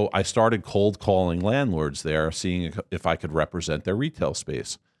 So I started cold calling landlords there, seeing if I could represent their retail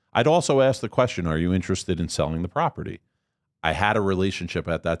space. I'd also ask the question, are you interested in selling the property? I had a relationship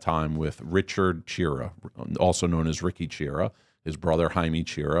at that time with Richard Chira, also known as Ricky Chira, his brother Jaime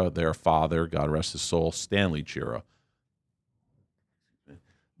Chira, their father, God rest his soul, Stanley Chira.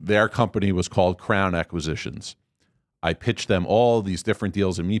 Their company was called Crown Acquisitions. I pitched them all these different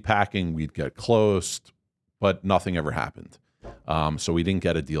deals in meatpacking. We'd get close, but nothing ever happened. So we didn't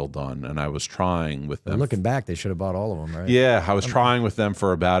get a deal done, and I was trying with them. Looking back, they should have bought all of them, right? Yeah, I was trying with them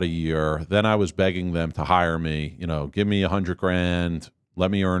for about a year. Then I was begging them to hire me. Give me $100,000,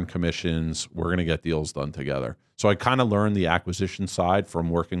 let me earn commissions. We're going to get deals done together. So I kind of learned the acquisition side from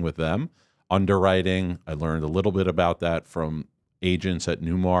working with them. Underwriting, I learned a little bit about that from agents at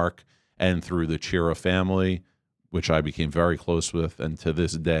Newmark and through the Chira family, which I became very close with. And to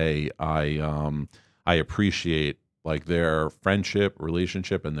this day, I appreciate like their friendship,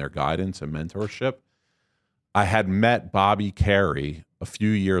 relationship, and their guidance and mentorship. I had met Bobby Carey a few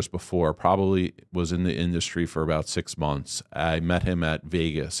years before, probably was in the industry for about 6 months. I met him in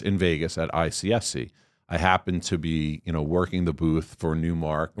Vegas at ICSC. I happened to be, working the booth for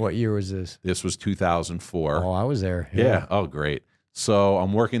Newmark. What year was this? This was 2004. Oh, I was there. Yeah. Oh, great. So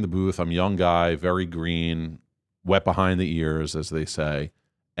I'm working the booth. I'm a young guy, very green, wet behind the ears, as they say.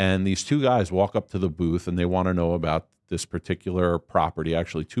 And these two guys walk up to the booth and they want to know about this particular property,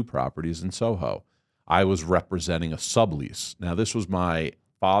 actually 2 properties in Soho. I was representing a sublease. Now, this was my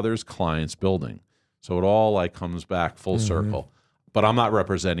father's client's building. So it all like comes back full circle. But I'm not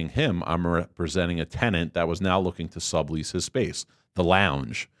representing him. I'm representing a tenant that was now looking to sublease his space, the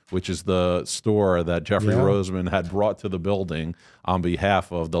lounge, which is the store that Jeffrey Roseman had brought to the building on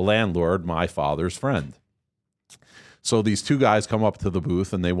behalf of the landlord, my father's friend. So these two guys come up to the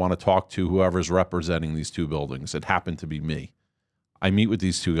booth and they want to talk to whoever's representing these two buildings. It happened to be me. I meet with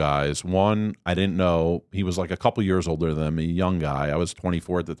these two guys. One, I didn't know. He was like a couple years older than me, young guy. I was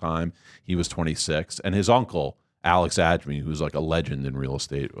 24 at the time. He was 26. And his uncle, Alex Adjmi, who's like a legend in real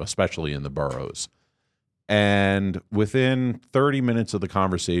estate, especially in the boroughs. And within 30 minutes of the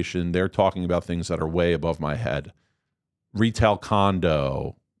conversation, they're talking about things that are way above my head. Retail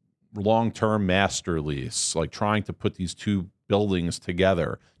condo, long-term master lease, like trying to put these two buildings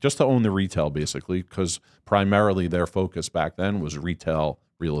together just to own the retail, basically, because primarily their focus back then was retail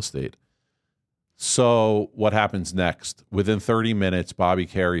real estate. So what happens next? Within 30 minutes, Bobby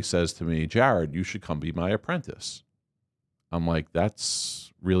Carey says to me, Jared, you should come be my apprentice. I'm like,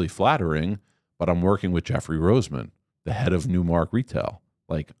 that's really flattering, but I'm working with Jeffrey Roseman, the head of Newmark Retail.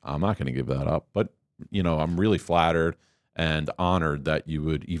 Like, I'm not going to give that up, but, you know, I'm really flattered and honored that you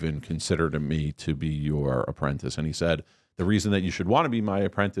would even consider me to be your apprentice. And he said, the reason that you should want to be my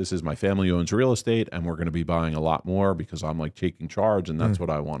apprentice is my family owns real estate and we're going to be buying a lot more because I'm like taking charge and that's what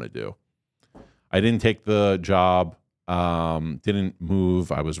I want to do. I didn't take the job, didn't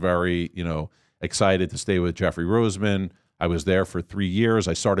move. I was very, excited to stay with Jeffrey Roseman. I was there for 3 years.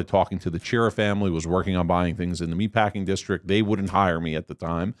 I started talking to the Chira family, was working on buying things in the meatpacking district. They wouldn't hire me at the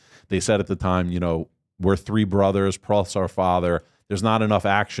time. They said at the time, we're three brothers plus our father. There's not enough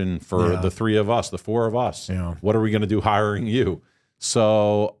action for the three of us, the four of us. Yeah. What are we going to do hiring you?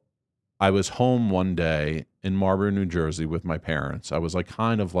 So I was home one day in Marlborough, New Jersey with my parents. I was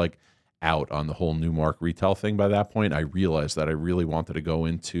kind of out on the whole Newmark retail thing by that point. I realized that I really wanted to go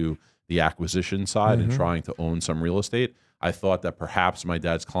into the acquisition side and trying to own some real estate. I thought that perhaps my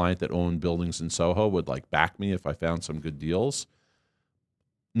dad's client that owned buildings in Soho would back me if I found some good deals.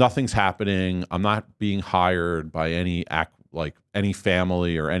 Nothing's happening. I'm not being hired by any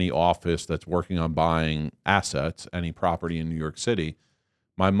family or any office that's working on buying assets, any property in New York City.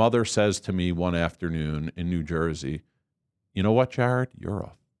 My mother says to me one afternoon in New Jersey, you know what, Jared? You're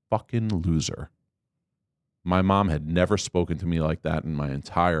a fucking loser. My mom had never spoken to me like that in my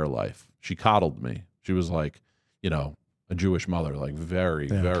entire life. She coddled me. She was a Jewish mother, very,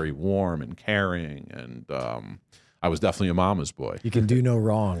 very warm and caring. And I was definitely a mama's boy. You can do no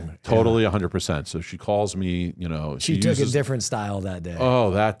wrong. Totally 100%. So she calls me, she took a different style that day. Oh,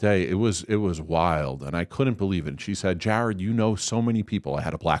 that day. It was wild. And I couldn't believe it. And she said, Jared, so many people. I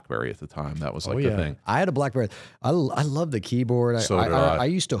had a BlackBerry at the time. That was the thing. I had a BlackBerry. I love the keyboard. I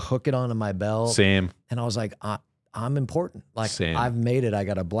used to hook it onto my belt. Same. And I was like, I'm important. Same. I've made it. I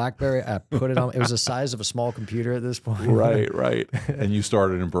got a BlackBerry. I put it on. It was the size of a small computer at this point. Right. And you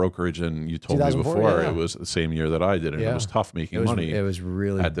started in brokerage, and you told me before it was the same year that I did, and it was tough making money. It was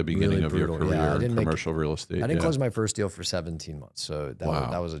really at the beginning really of your career in commercial real estate. I didn't close my first deal for 17 months, so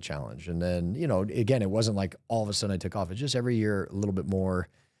that was a challenge. And then again, it wasn't like all of a sudden I took off. It's just every year a little bit more.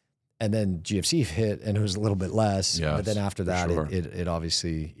 And then GFC hit, and it was a little bit less. Yes, but then after that, it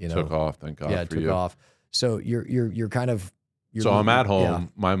obviously took off. Thank God. Yeah, it took off. So you're kind of. So I'm at home. Yeah.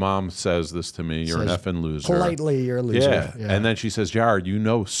 My mom says this to me: "You're an effing loser." Politely, you're a loser. Yeah. And then she says, "Jared, you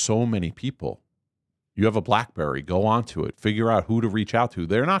know so many people. You have a BlackBerry. Go onto it. Figure out who to reach out to.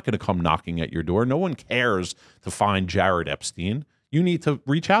 They're not going to come knocking at your door. No one cares to find Jared Epstein. You need to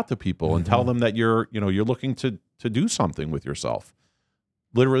reach out to people and tell them that you're looking to do something with yourself."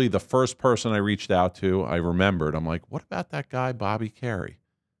 Literally, the first person I reached out to, I remembered. I'm like, "What about that guy, Bobby Carey?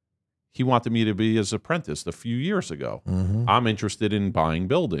 He wanted me to be his apprentice a few years ago. I'm interested in buying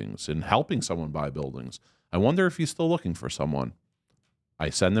buildings and helping someone buy buildings. I wonder if he's still looking for someone." I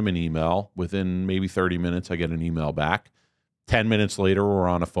send him an email. Within maybe 30 minutes, I get an email back. 10 minutes later, we're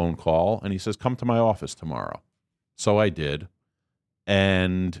on a phone call, and he says, "Come to my office tomorrow." So I did.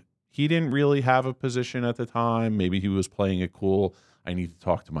 And he didn't really have a position at the time. Maybe he was playing it cool. I need to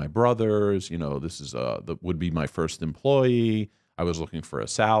talk to my brothers. This is would be my first employee. I was looking for a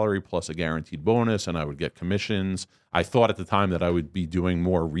salary plus a guaranteed bonus, and I would get commissions. I thought at the time that I would be doing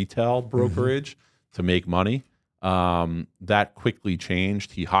more retail brokerage to make money. That quickly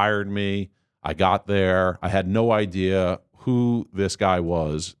changed. He hired me. I got there. I had no idea who this guy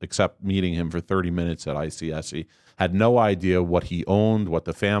was, except meeting him for 30 minutes at ICSC. Had no idea what he owned, what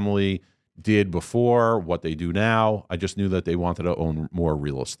the family did before, what they do now. I just knew that they wanted to own more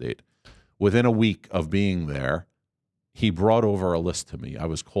real estate. Within a week of being there, he brought over a list to me. I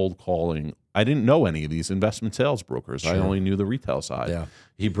was cold calling. I didn't know any of these investment sales brokers. Sure. I only knew the retail side. Yeah.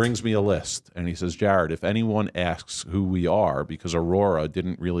 He brings me a list, and he says, "Jared, if anyone asks who we are," because Aurora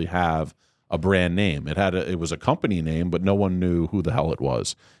didn't really have a brand name. It was a company name, but no one knew who the hell it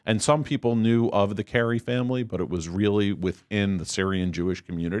was. And some people knew of the Carey family, but it was really within the Syrian Jewish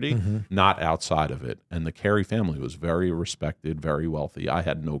community, not outside of it. And the Carey family was very respected, very wealthy. I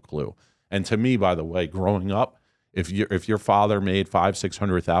had no clue. And to me, by the way, growing up, if your father made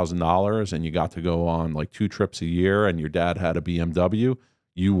 $500,000-$600,000 and you got to go on like 2 trips a year, and your dad had a BMW,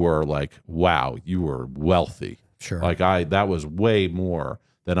 you were like, wow, you were wealthy. Sure. Like that was way more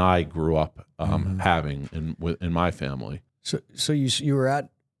than I grew up having in my family. So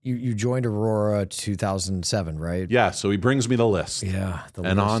you joined Aurora 2007, right? Yeah. So he brings me the list. Yeah.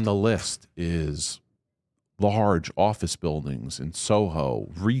 On the list is large office buildings in Soho,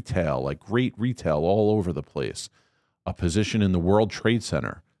 retail, like great retail all over the place, a position in the World Trade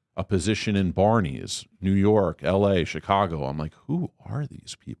Center, a position in Barney's, New York, LA, Chicago. I'm like, who are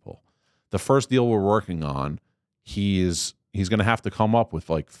these people? The first deal we're working on, he's going to have to come up with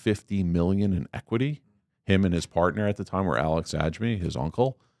like $50 million in equity. Him and his partner at the time were Alex Ajmi, his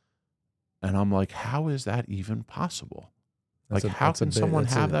uncle. And I'm like, how is that even possible? How can someone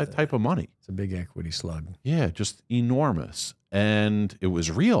have that type of money? It's a big equity slug. Yeah, just enormous. And it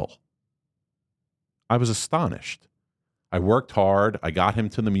was real. I was astonished. I worked hard. I got him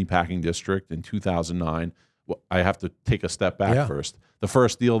to the meatpacking district in 2009. Well, I have to take a step back first. The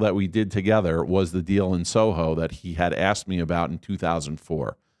first deal that we did together was the deal in Soho that he had asked me about in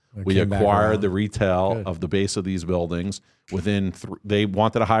 2004. We acquired the retail of the base of these buildings. They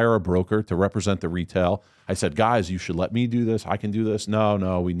wanted to hire a broker to represent the retail. I said, guys, you should let me do this. I can do this.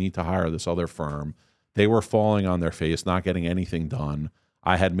 No, we need to hire this other firm. They were falling on their face, not getting anything done.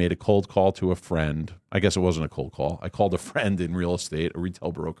 I had made a cold call to a friend. I guess it wasn't a cold call. I called a friend in real estate, a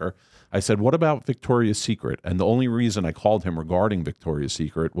retail broker. I said, what about Victoria's Secret? And the only reason I called him regarding Victoria's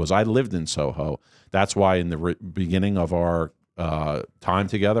Secret was I lived in Soho. That's why in the beginning of our time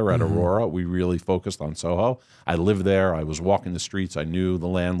together at Aurora, we really focused on Soho. I lived there. I was walking the streets. I knew the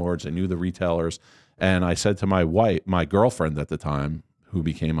landlords. I knew the retailers. And I said to my girlfriend at the time, who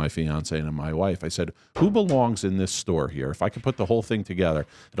became my fiance and my wife, I said, who belongs in this store here? If I could put the whole thing together,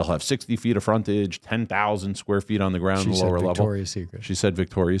 it'll have 60 feet of frontage, 10,000 square feet on the ground, lower level. Victoria's Secret. She said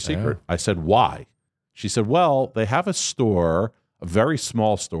Victoria's Secret. I said, why? She said, well, they have a store, a very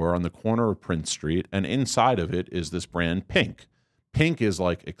small store on the corner of Prince Street, and inside of it is this brand Pink. Pink is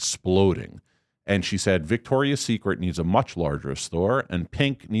like exploding. And she said, Victoria's Secret needs a much larger store, and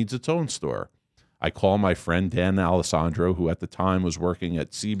Pink needs its own store. I call my friend Dan Alessandro, who at the time was working at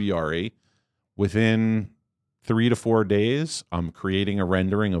CBRE. Within 3 to 4 days, I'm creating a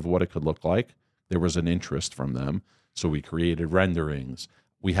rendering of what it could look like. There was an interest from them, so we created renderings.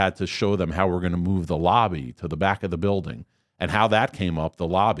 We had to show them how we're going to move the lobby to the back of the building, and how that came up, the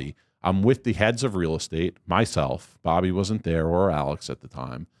lobby. I'm with the heads of real estate, myself. Bobby wasn't there, or Alex at the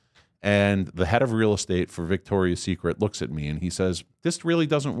time. And the head of real estate for Victoria's Secret looks at me and he says, this really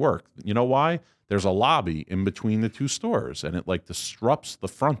doesn't work. You know why? There's a lobby in between the two stores, and it like disrupts the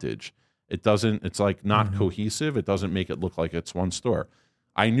frontage. It's like not cohesive. It doesn't make it look like it's one store.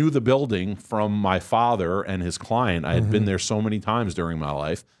 I knew the building from my father and his client. I had been there so many times during my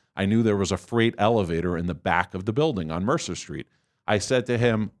life. I knew there was a freight elevator in the back of the building on Mercer Street. I said to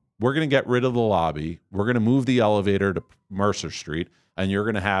him, we're going to get rid of the lobby. We're going to move the elevator to Mercer Street, and you're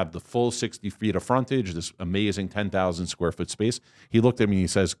going to have the full 60 feet of frontage, this amazing 10,000 square foot space. He looked at me and he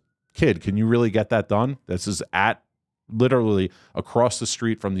says, kid, can you really get that done? This is at literally across the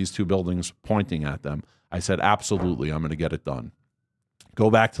street from these two buildings, pointing at them. I said, absolutely, I'm going to get it done. Go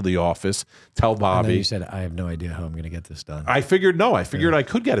back to the office, tell Bobby. And then you said, I have no idea how I'm going to get this done. I figured I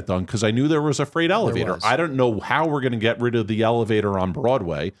could get it done because I knew there was a freight elevator. I don't know how we're going to get rid of the elevator on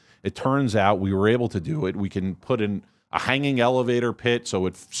Broadway. It turns out we were able to do it. We can put in a hanging elevator pit so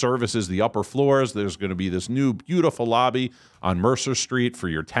it services the upper floors. There's going to be this new beautiful lobby on Mercer Street for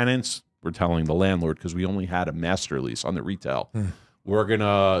your tenants. We're telling the landlord because we only had a master lease on the retail. We're going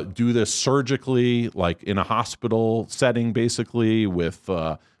to do this surgically, like in a hospital setting, basically, with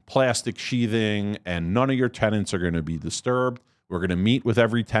plastic sheathing, and none of your tenants are going to be disturbed. We're going to meet with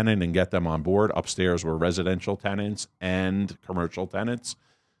every tenant and get them on board. Upstairs were residential tenants and commercial tenants.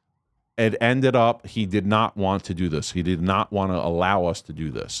 It ended up, he did not want to do this. He did not want to allow us to do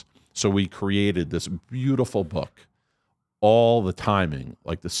this. So we created this beautiful book, all the timing,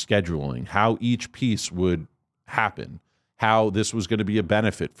 like the scheduling, how each piece would happen, how this was going to be a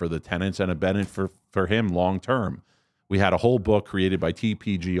benefit for the tenants and a benefit for him long term. We had a whole book created by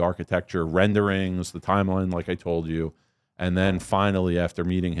TPG Architecture, renderings, the timeline, like I told you. And then finally, after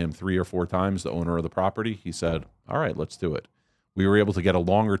meeting him 3 or 4 times, the owner of the property, he said, all right, let's do it. We were able to get a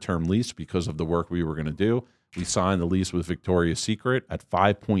longer term lease because of the work we were going to do. We signed the lease with Victoria's Secret at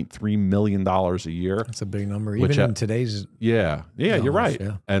 $5.3 million a year. That's a big number, even in today's. Yeah, dollars, you're right.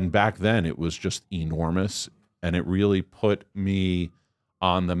 yeah. And back then it was just enormous, and it really put me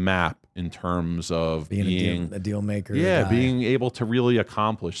on the map in terms of being a deal maker. Yeah, being able to really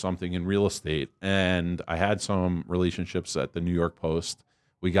accomplish something in real estate. And I had some relationships at the New York Post.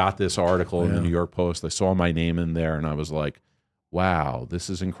 We got this article in the New York Post. I saw my name in there, and I was like, wow, this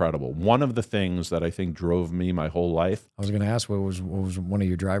is incredible. One of the things that I think drove me my whole life. I was going to ask what was one of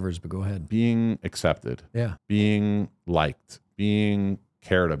your drivers, but go ahead. Being accepted. Yeah. Being liked. Being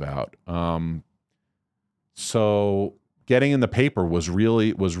cared about. So getting in the paper was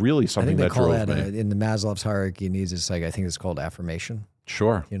really something that drove me. I think they call that in the Maslow's hierarchy of needs. It's like, I think it's called affirmation.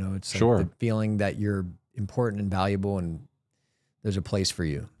 Sure. You know, it's like the feeling that you're important and valuable, and there's a place for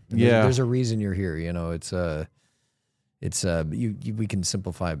you. There's a reason you're here. You know, we can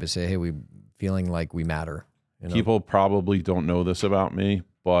simplify it by say, hey, we feeling like we matter. You know? People probably don't know this about me,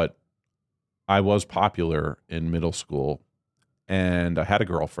 but I was popular in middle school, and I had a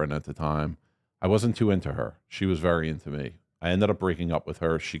girlfriend at the time. I wasn't too into her. She was very into me. I ended up breaking up with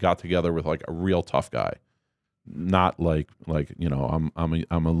her. She got together with like a real tough guy. Not like you know,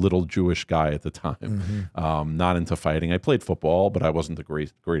 I'm a little Jewish guy at the time. Mm-hmm. Not into fighting. I played football, but I wasn't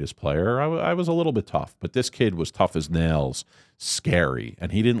the greatest player. I was a little bit tough, but this kid was tough as nails, scary,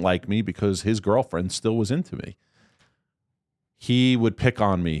 and he didn't like me because his girlfriend still was into me. He would pick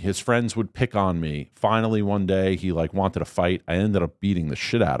on me. His friends would pick on me. Finally, one day, he like wanted to fight. I ended up beating the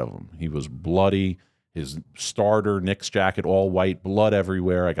shit out of him. He was bloody. His starter Knicks jacket, all white, blood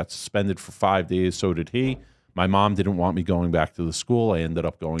everywhere. I got suspended for 5 days. So did he. My mom didn't want me going back to the school. I ended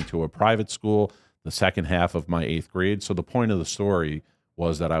up going to a private school the second half of my 8th grade. So the point of the story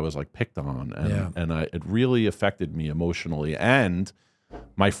was that I was like picked on, and it really affected me emotionally. And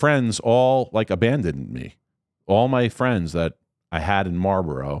my friends all like abandoned me. All my friends that I had in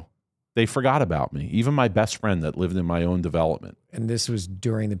Marlboro, they forgot about me. Even my best friend that lived in my own development. And this was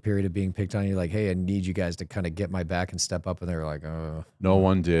during the period of being picked on. You're like, hey, I need you guys to kind of get my back and step up. And they were like, oh. No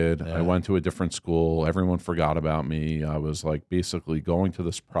one did. Yeah. I went to a different school. Everyone forgot about me. I was like basically going to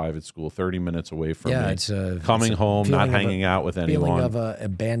this private school 30 minutes away from me. Coming home, not hanging out with anyone. Feeling of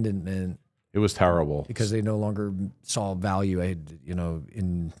abandonment. It was terrible. Because they no longer saw value,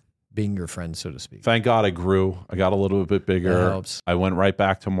 in being your friend, so to speak. Thank God I grew. I got a little bit bigger. That helps. I went right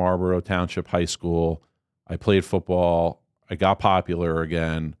back to Marlboro Township High School. I played football. I got popular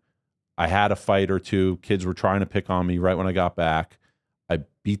again. I had a fight or two. Kids were trying to pick on me right when I got back. I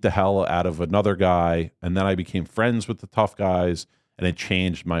beat the hell out of another guy, and then I became friends with the tough guys, and it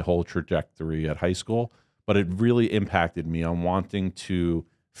changed my whole trajectory at high school. But it really impacted me on wanting to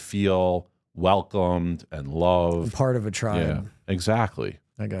feel welcomed and loved. Part of a tribe. Yeah, exactly.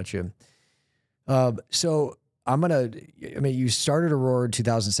 I got you. So you started Aurora in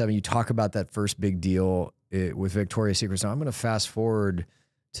 2007. You talk about that first big deal with Victoria's Secret. So I'm going to fast forward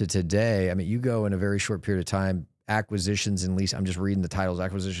to today. I mean, you go in a very short period of time, acquisitions and lease. I'm just reading the titles: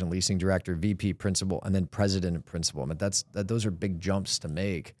 acquisition, leasing director, VP, principal, and then president and principal. I mean, those are big jumps to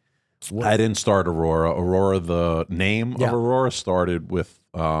make. I didn't start Aurora. Aurora, the name of Aurora started with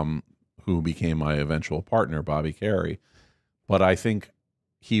who became my eventual partner, Bobby Carey. But I think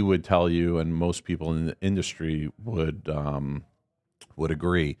he would tell you, and most people in the industry would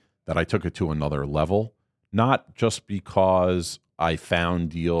agree, that I took it to another level, not just because I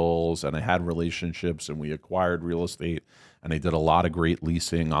found deals and I had relationships and we acquired real estate and I did a lot of great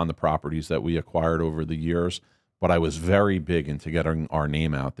leasing on the properties that we acquired over the years, but I was very big into getting our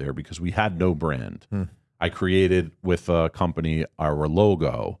name out there because we had no brand. I created with a company our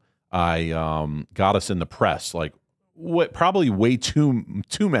logo. I got us in the press, like probably way too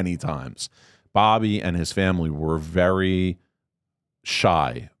many times. Bobby and his family were very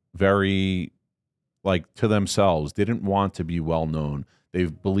shy, very like to themselves, didn't want to be well known. They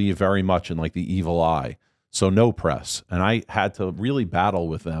believe very much in like the evil eye. So no press. And I had to really battle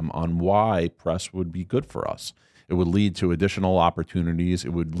with them on why press would be good for us. It would lead to additional opportunities.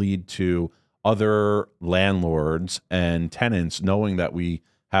 It would lead to other landlords and tenants knowing that we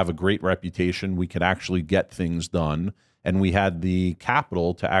have a great reputation, we could actually get things done, and we had the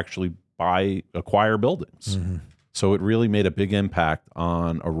capital to actually acquire buildings. So it really made a big impact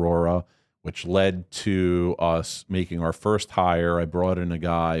on Aurora, which led to us making our first hire. I brought in a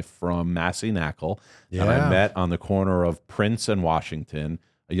guy from Massanutten that I met on the corner of Prince and Washington,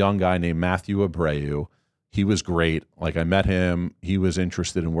 a young guy named Matthew Abreu. He was great. Like, I met him. He was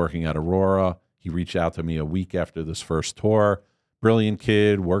interested in working at Aurora. He reached out to me a week after this first tour. brilliant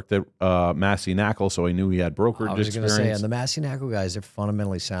kid, worked at Massey Knackle, so I knew he had brokerage I was going to experience. say, and the Massey Knackle guys, they're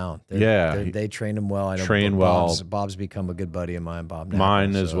fundamentally sound. They train him well. I know train well. Bob's become a good buddy of mine, Bob Knackle.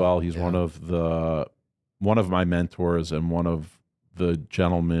 Mine as well. He's one of my mentors and one of the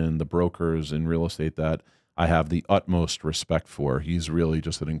gentlemen, the brokers in real estate that I have the utmost respect for. He's really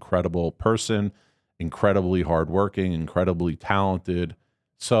just an incredible person, incredibly hardworking, incredibly talented.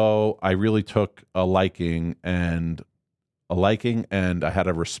 So I really took a liking and I had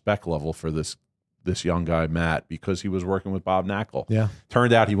a respect level for this young guy, Matt, because he was working with Bob Knackle. Yeah.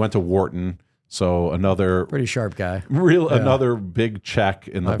 Turned out he went to Wharton. So another pretty sharp guy. Another big check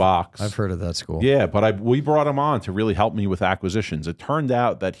in the box. I've heard of that school. Yeah, but we brought him on to really help me with acquisitions. It turned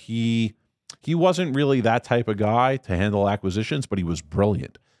out that he wasn't really that type of guy to handle acquisitions, but he was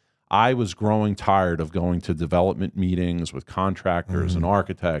brilliant. I was growing tired of going to development meetings with contractors and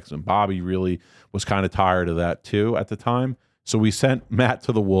architects, and Bobby really was kind of tired of that too at the time. So we sent Matt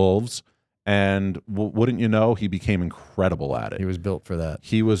to the Wolves. And wouldn't you know, he became incredible at it. He was built for that.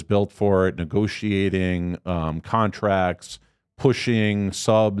 He was built for it, negotiating contracts, pushing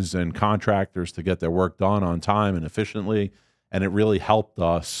subs and contractors to get their work done on time and efficiently. And it really helped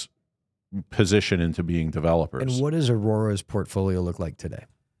us position into being developers. And what does Aurora's portfolio look like today?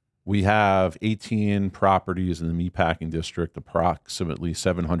 We have 18 properties in the Meatpacking District, approximately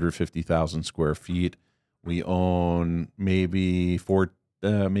 750,000 square feet. We own maybe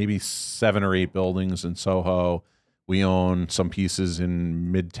 7 or 8 buildings in Soho. We own some pieces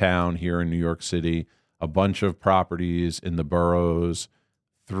in Midtown here in New York City, a bunch of properties in the boroughs,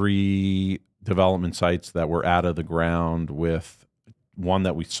 3 development sites that were out of the ground, with one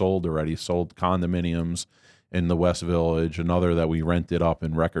that we sold condominiums in the West Village, another that we rented up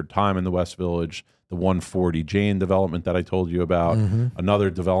in record time in the West Village, the 140 Jane development that I told you about,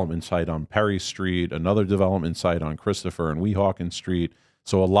 another development site on Perry Street, another development site on Christopher and Weehawken Street.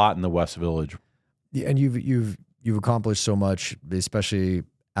 So a lot in the West Village. Yeah, and you've accomplished so much, especially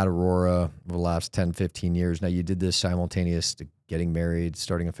at Aurora over the last 10, 15 years. Now, you did this simultaneous to getting married,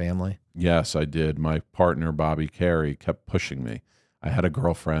 starting a family? Yes, I did. My partner, Bobby Carey, kept pushing me. I had a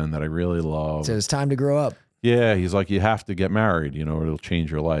girlfriend that I really loved. So it's time to grow up. Yeah, he's like, you have to get married. You know, it'll change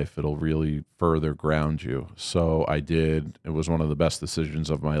your life. It'll really further ground you. So I did. It was one of the best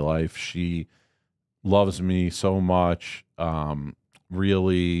decisions of my life. She loves me so much.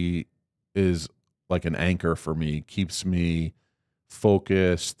 Really is like an anchor for me, keeps me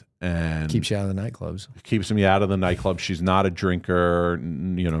focused and keeps you out of the nightclubs. Keeps me out of the nightclub. She's not a drinker,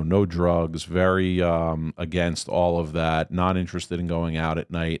 no drugs, very against all of that, not interested in going out at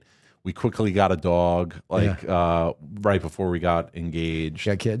night. We quickly got a dog, right before we got engaged.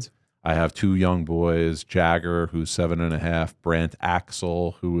 You got kids? I have 2 young boys, Jagger, who's 7.5, Brant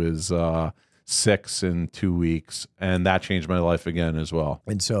Axel, who is 6 in 2 weeks, and that changed my life again as well.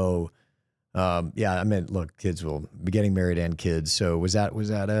 And so, look, kids will be getting married and kids. So was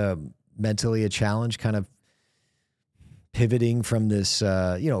that mentally a challenge, kind of pivoting from this,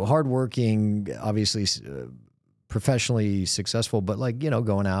 hardworking, obviously professionally successful, but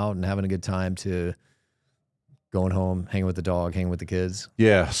going out and having a good time to going home, hanging with the dog, hanging with the kids?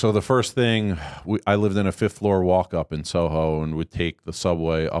 Yeah. So the first thing, I lived in a 5th floor walk up in Soho and would take the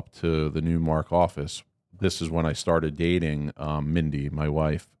subway up to the Newmark office. This is when I started dating Mindy, my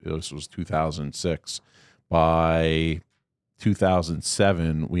wife. This was 2006. By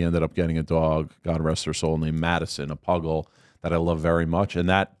 2007, we ended up getting a dog, God rest her soul, named Madison, a puggle that I love very much. And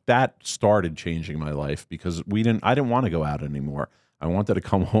that started changing my life because I didn't want to go out anymore. I wanted to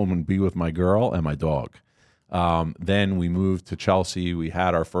come home and be with my girl and my dog. Then we moved to Chelsea. We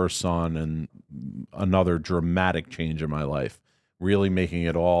had our first son, and another dramatic change in my life, really making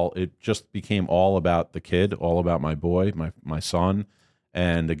it just became all about the kid, all about my boy, my son.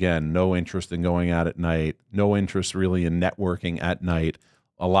 And again, no interest in going out at night, no interest really in networking at night,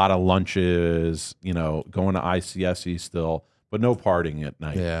 a lot of lunches, going to ICSE still, but no partying at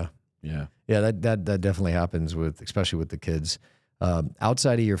night. Yeah. Yeah. Yeah. That definitely happens especially with the kids.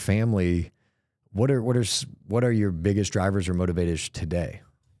 Outside of your family, what are your biggest drivers or motivators today?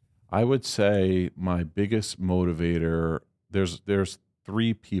 I would say my biggest motivator, there's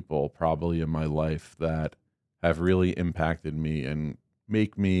 3 people probably in my life that have really impacted me and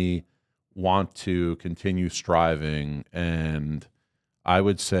make me want to continue striving. And I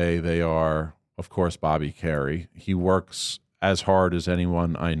would say they are, of course, Bobby Carey. He works as hard as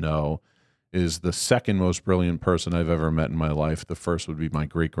anyone I know, is the second most brilliant person I've ever met in my life. The first would be my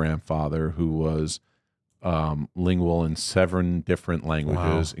great-grandfather, who was lingual in 7 different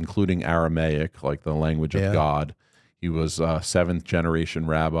languages, including Aramaic, like the language of God. He was a seventh generation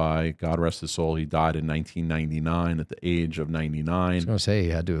rabbi. God rest his soul. He died in 1999 at the age of 99. I was going to say he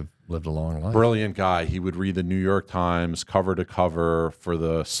had to have lived a long life. Brilliant guy. He would read the New York Times cover to cover for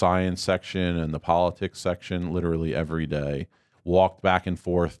the science section and the politics section literally every day. Walked back and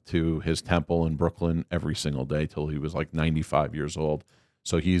forth to his temple in Brooklyn every single day till he was like 95 years old.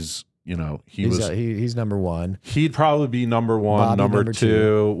 So he's number one. He'd probably be number one. Bobby, number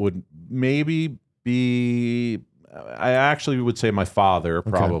two would maybe be, I actually would say my father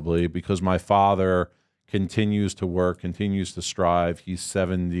probably, because my father continues to work, continues to strive. He's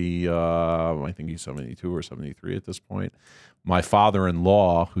 70, I think he's 72 or 73 at this point. My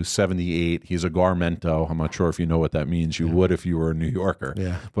father-in-law, who's 78, he's a garmento. I'm not sure if you know what that means. You would if you were a New Yorker.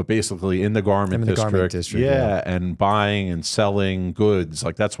 Yeah. But basically in the garment district. Yeah, and buying and selling goods.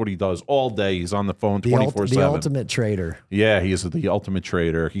 Like that's what he does all day. He's on the phone 24/7. The ultimate trader. Yeah, he is the ultimate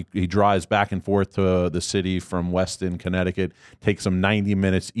trader. He drives back and forth to the city from Weston, Connecticut, takes him 90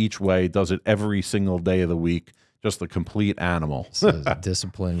 minutes each way, does it every single day of the week. Just a complete animal. So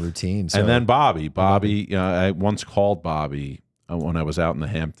discipline, routine. So, and then Bobby, I once called Bobby when I was out in the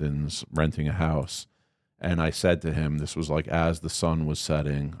Hamptons renting a house. And I said to him, this was like as the sun was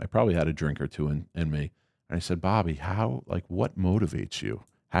setting, I probably had a drink or two in me. And I said, Bobby, what motivates you?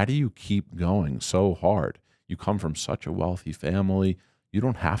 How do you keep going so hard? You come from such a wealthy family. You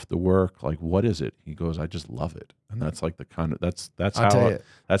don't have to work. Like, what is it? He goes, I just love it. And that's like the kind of, that's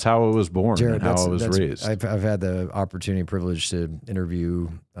how it was born, Jared, and how I was raised. I've had the opportunity and privilege to interview,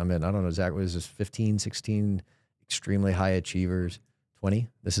 I don't know exactly, what is this, 15, 16 extremely high achievers, 20?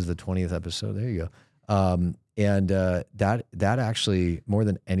 This is the 20th episode. There you go. That actually, more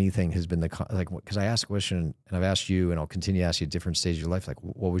than anything, has been because I asked a question, and I've asked you, and I'll continue to ask you at different stages of your life, like,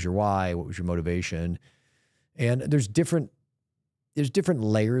 what was your why? What was your motivation? And there's different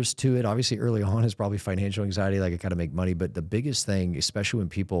layers to it. Obviously, early on is probably financial anxiety, like I got to make money. But the biggest thing, especially when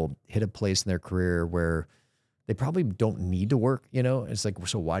people hit a place in their career where they probably don't need to work, it's like,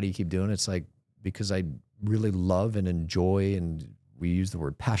 so why do you keep doing it? It's like, because I really love and enjoy, and we use the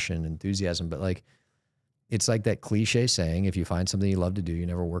word passion, enthusiasm, but like, it's like that cliche saying, if you find something you love to do, you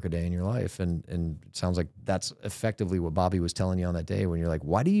never work a day in your life. And it sounds like that's effectively what Bobby was telling you on that day when you're like,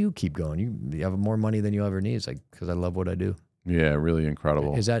 why do you keep going? You have more money than you ever need. It's like, because I love what I do. Yeah, really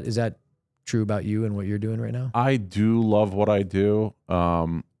incredible. Is that true about you and what you're doing right now? I do love what I do.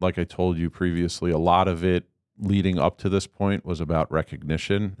 Like I told you previously, a lot of it leading up to this point was about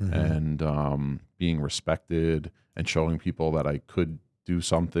recognition and being respected and showing people that I could do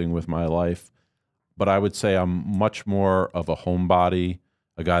something with my life. But I would say I'm much more of a homebody,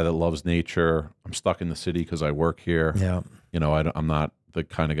 a guy that loves nature. I'm stuck in the city because I work here. Yeah. I'm not the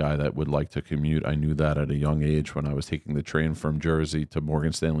kind of guy that would like to commute. I knew that at a young age when I was taking the train from Jersey to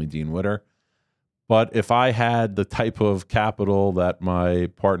Morgan Stanley Dean Witter. But if I had the type of capital that my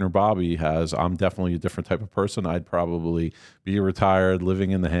partner Bobby has, I'm definitely a different type of person. I'd probably be retired,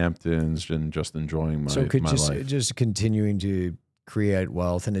 living in the Hamptons, and just enjoying my life. Just continuing to create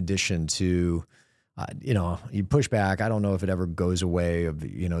wealth in addition to, you push back. I don't know if it ever goes away of,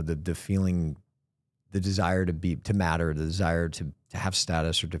 the feeling, the desire to matter, the desire to have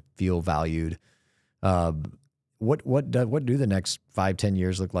status or to feel valued. What do the next 5-10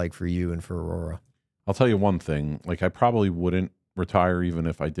 years look like for you and for Aurora? I'll tell you one thing. Like, I probably wouldn't retire even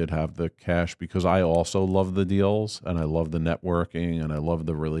if I did have the cash, because I also love the deals and I love the networking and I love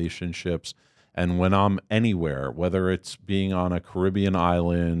the relationships. And when I'm anywhere, whether it's being on a Caribbean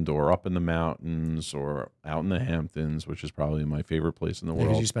island or up in the mountains or out in the Hamptons, which is probably my favorite place in the world.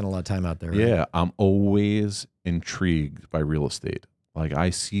 Because you spend a lot of time out there. Right? Yeah, I'm always intrigued by real estate. Like,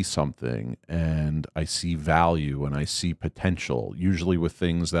 I see something and I see value and I see potential, usually with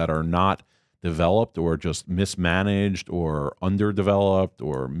things that are not developed or just mismanaged or underdeveloped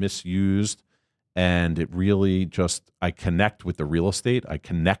or misused. And it really just, I connect with the real estate, I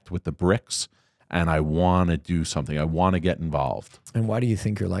connect with the bricks, and I want to do something. I want to get involved. And why do you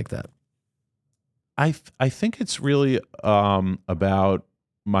think you're like that? I think it's really about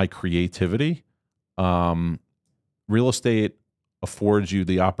my creativity. Real estate affords you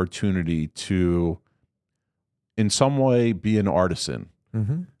the opportunity to, in some way, be an artisan.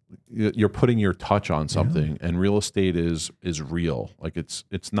 Mm-hmm. You're putting your touch on something, and real estate is real. Like it's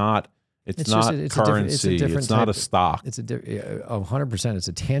not currency. It's not a stock. It's 100%. It's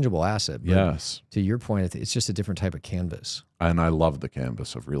a tangible asset. But yes. To your point, it's just a different type of canvas. And I love the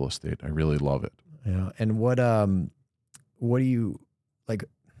canvas of real estate. I really love it. Yeah. And what do you like?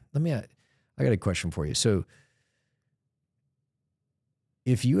 I got a question for you. So,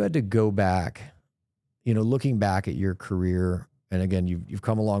 if you had to go back, looking back at your career and again, you've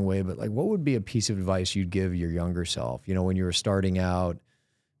come a long way, but like, what would be a piece of advice you'd give your younger self? You know, when you were starting out,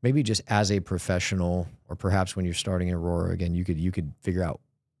 maybe just as a professional, or perhaps when you're starting in Aurora again, you could figure out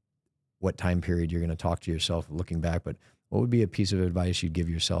what time period you're going to talk to yourself looking back. But what would be a piece of advice you'd give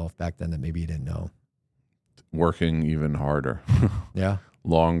yourself back then that maybe you didn't know? Working even harder. Yeah.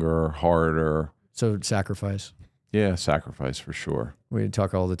 Longer, harder. So sacrifice. Yeah, sacrifice for sure. We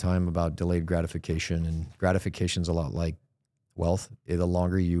talk all the time about delayed gratification, and gratification's a lot like wealth. The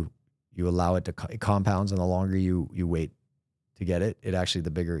longer you allow it to it compounds, and the longer you wait to get it,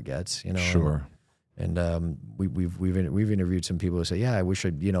 the bigger it gets. You know. Sure. And we've interviewed some people who say, yeah, I wish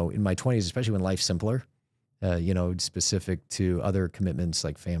I'd, you know, in my 20s, especially when life's simpler, you know, specific to other commitments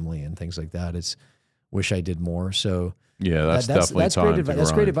like family and things like that. It's wish I did more. So yeah, that's definitely great advice.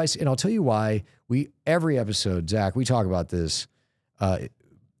 That's great advice. And I'll tell you why every episode, Zach, we talk about this,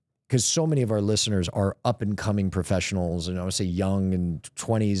 because so many of our listeners are up and coming professionals, and I would say young and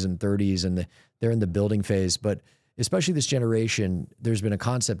 20s and 30s, and they're in the building phase. But especially this generation, there's been a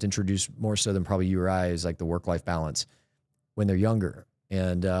concept introduced more so than probably you or I, is like the work-life balance when they're younger.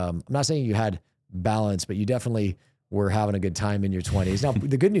 And I'm not saying you had balance, but you definitely were having a good time in your 20s. Now,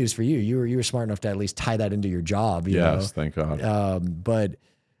 the good news for you were smart enough to at least tie that into your job. You know? Thank God. But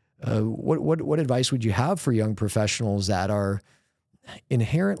what advice would you have for young professionals that are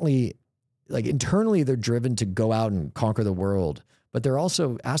inherently, like internally, they're driven to go out and conquer the world, but they're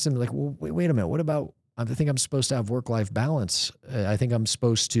also asking like, well, wait a minute, what about, I think I'm supposed to have work-life balance. I think I'm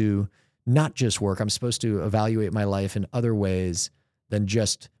supposed to not just work. I'm supposed to evaluate my life in other ways than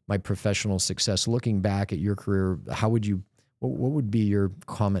just my professional success. Looking back at your career, what would be your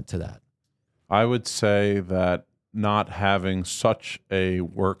comment to that? I would say that not having such a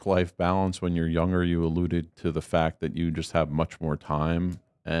work-life balance when you're younger, you alluded to the fact that you just have much more time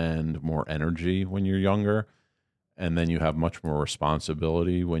and more energy when you're younger. And then you have much more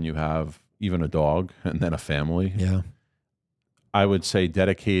responsibility when you have even a dog and then a family. Yeah. I would say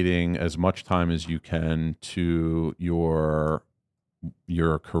dedicating as much time as you can to your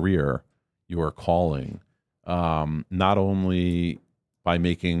career, your calling, not only by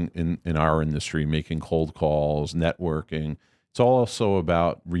making, in our industry, making cold calls, networking. It's also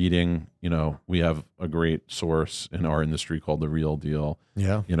about reading. You know, we have a great source in our industry called The Real Deal.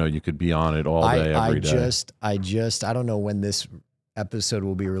 Yeah. You know, you could be on it all day, every day. I don't know when this episode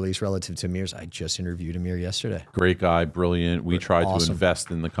will be released relative to Amir's. I just interviewed Amir yesterday. Great guy, brilliant. We tried Awesome. to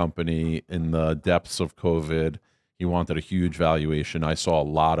invest in the company in the depths of COVID. He wanted a huge valuation. I saw a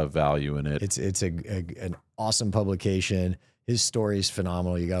lot of value in it. It's an awesome publication. His story is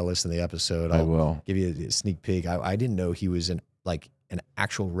phenomenal. You got to listen to the episode. I will give you a sneak peek. I didn't know he was an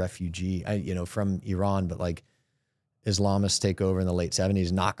actual refugee, from Iran, but like Islamists take over in the late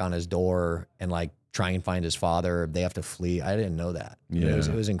 70s, knock on his door and like try and find his father. They have to flee. I didn't know that. Yeah.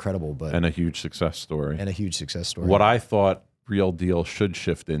 It was incredible, and a huge success story. What I thought Real Deal should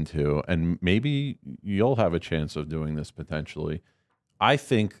shift into, and maybe you'll have a chance of doing this potentially. I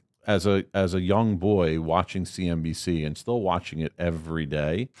think as a young boy watching CNBC and still watching it every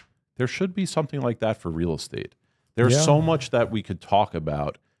day, there should be something like that for real estate. There's so much that we could talk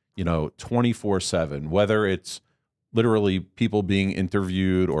about, 24/7, whether it's literally people being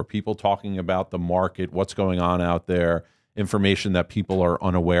interviewed or people talking about the market, what's going on out there, information that people are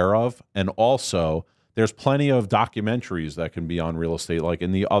unaware of. And also, there's plenty of documentaries that can be on real estate, like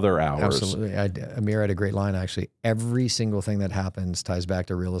in the other hours. Absolutely. Amir had a great line, actually. Every single thing that happens ties back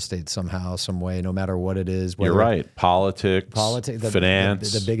to real estate somehow, some way, no matter what it is. You're right. Politics,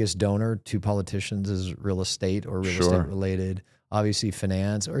 finance. The biggest donor to politicians is real estate or real estate related. Obviously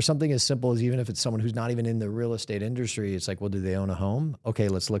finance, or something as simple as, even if it's someone who's not even in the real estate industry, it's like, well, do they own a home? Okay,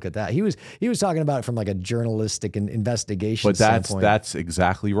 let's look at that. He was talking about it from like a journalistic and investigation standpoint. But that's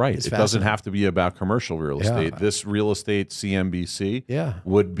exactly right. It doesn't have to be about commercial real estate. This real estate CNBC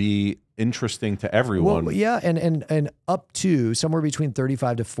would be interesting to everyone. Well, yeah, and up to somewhere between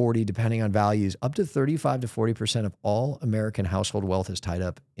 35 to 40, depending on values, up to 35 to 40% of all American household wealth is tied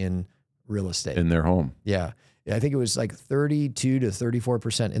up in real estate. In their home. Yeah. I think it was like 32 to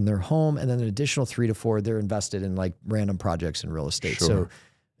 34% in their home, and then an additional 3 to 4 they're invested in like random projects in real estate. Sure. So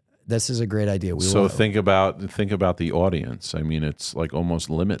this is a great idea. Think about the audience. I mean, it's like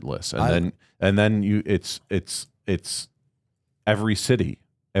almost limitless, and then it's every city,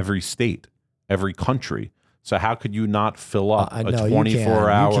 every state, every country. So how could you not fill up a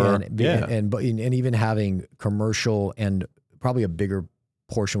 24-hour? And even having commercial, and probably a bigger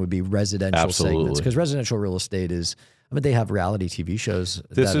portion would be residential segments, because residential real estate is, I mean, they have reality TV shows.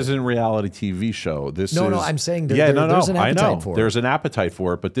 This isn't a reality TV show. No, I'm saying there's an I appetite know. for it. There's an appetite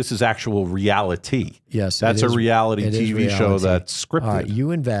for it, but this is actual reality. Yes, that's a reality TV show that's scripted. All right,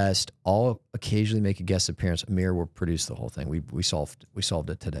 you invest. I'll occasionally make a guest appearance. Amir will produce the whole thing. We solved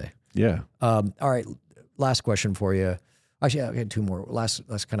it today. Yeah. All right. Last question for you. Actually, I got two more. Last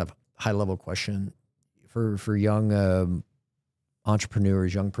kind of high level question for young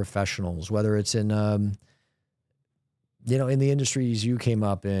entrepreneurs, young professionals, whether it's in in the industries you came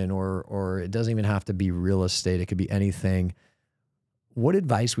up in, or it doesn't even have to be real estate. It could be anything. What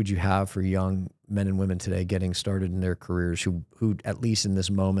advice would you have for young men and women today getting started in their careers who at least in this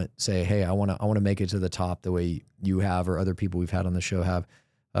moment say, hey, I want to make it to the top the way you have or other people we've had on the show have?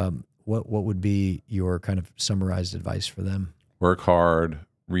 What would be your kind of summarized advice for them? Work hard,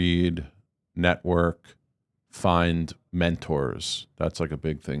 read, network, find mentors. That's like a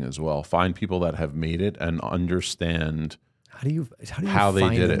big thing as well. Find people that have made it and understand how do you how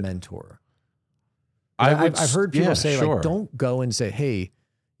find they did a it. mentor? I've heard people say, sure. like, don't go and say, hey,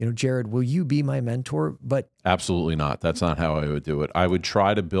 Jared, will you be my mentor? But absolutely not. That's not how I would do it. I would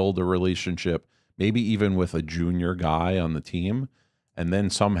try to build a relationship, maybe even with a junior guy on the team, and then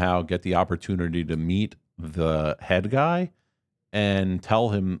somehow get the opportunity to meet the head guy and tell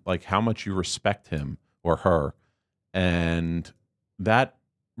him like how much you respect him or her. And that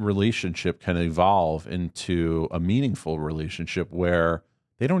relationship can evolve into a meaningful relationship where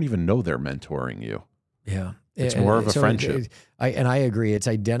they don't even know they're mentoring you. Yeah. It's more of a friendship. I agree. It's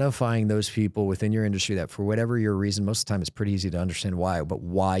identifying those people within your industry that for whatever your reason, most of the time it's pretty easy to understand why, but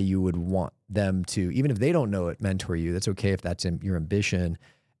why you would want them to, even if they don't know it, mentor you. That's okay if that's your ambition.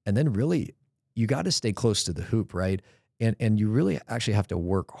 And then really, you got to stay close to the hoop, right? And you really actually have to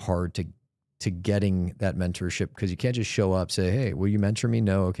work hard to getting that mentorship, because you can't just show up, say, hey, will you mentor me?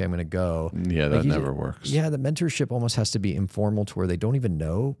 No. Okay, I'm going to go. Yeah, that never works. Yeah, the mentorship almost has to be informal to where they don't even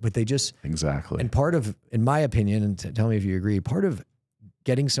know, but they just... Exactly. And part of, in my opinion, and tell me if you agree, part of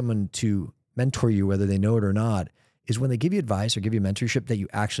getting someone to mentor you, whether they know it or not, is when they give you advice or give you mentorship that you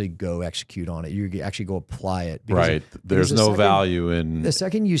actually go execute on it. You actually go apply it. Right. There's no value in... The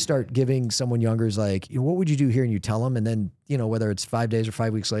second you start giving someone younger is like, what would you do here? And you tell them, and then, whether it's 5 days or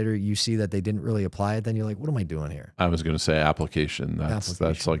 5 weeks later, you see that they didn't really apply it. Then you're like, what am I doing here? I was going to say application.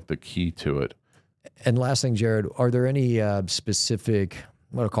 That's like the key to it. And last thing, Jared, are there any specific,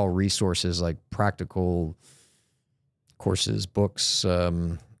 what I call resources, like practical courses, books,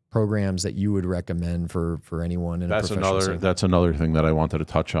 programs that you would recommend for anyone in a professional setting? That's another thing that I wanted to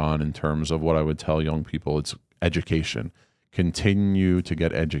touch on in terms of what I would tell young people. It's education. Continue to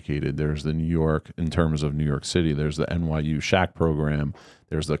get educated. There's the New York, in terms of New York City, there's the NYU SHAC program.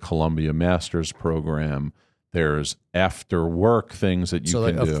 There's the Columbia Master's program. There's after work things that you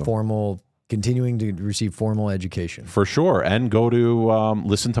can do. Continuing to receive formal education. For sure. And go to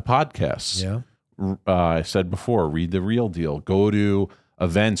listen to podcasts. Yeah. I said before, read The Real Deal. Go to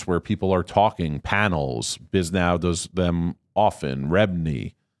events where people are talking, panels. BizNow does them often,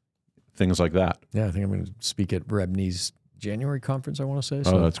 Rebney, things like that. Yeah, I think I'm going to speak at Rebney's January conference, I want to say.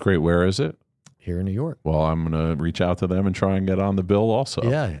 So. Oh, that's great. Where is it? Here in New York. Well, I'm going to reach out to them and try and get on the bill also.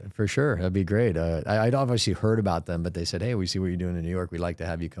 Yeah, for sure. That'd be great. I'd obviously heard about them, but they said, hey, we see what you're doing in New York. We'd like to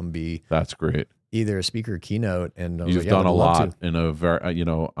have you come be... That's great. Either a speaker or keynote. And you've done a lot in a very,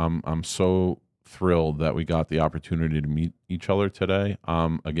 I'm so thrilled that we got the opportunity to meet each other today.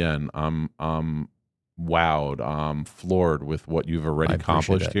 Again, I'm wowed. I'm floored with what you've already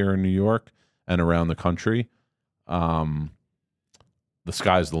accomplished here in New York and around the country. The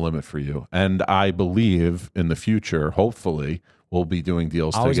sky's the limit for you. And I believe in the future, hopefully, we'll be doing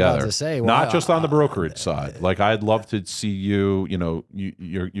deals together. I was about to say, not just on the brokerage side. Like, I'd love to see you,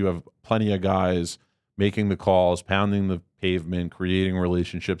 you have plenty of guys making the calls, pounding the pavement, creating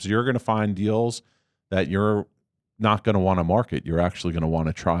relationships. You're going to find deals that you're not going to want to market. You're actually going to want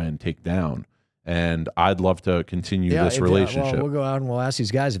to try and take down. And I'd love to continue this relationship. We'll go out and we'll ask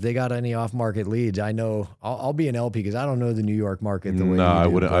these guys if they got any off-market leads. I know I'll be an LP because I don't know the New York market the way you do.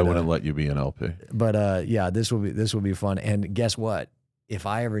 I wouldn't let you be an LP. But yeah, this will be fun. And guess what? If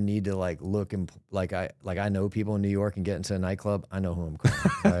I ever need to look and I know people in New York and get into a nightclub, I know who I'm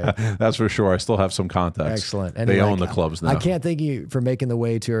calling. Right? That's for sure. I still have some contacts. Excellent. And they own the clubs now. I can't thank you for making the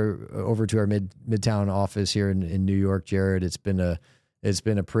way over to our Midtown office here in New York, Jared. It's been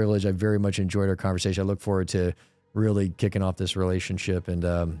a privilege. I very much enjoyed our conversation. I look forward to really kicking off this relationship. And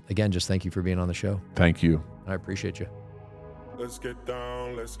again, just thank you for being on the show. Thank you. I appreciate you. Let's get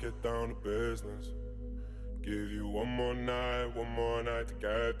down to business. Give you one more night to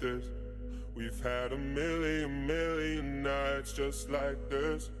get this. We've had a million nights just like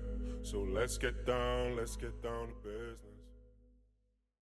this. So let's get down to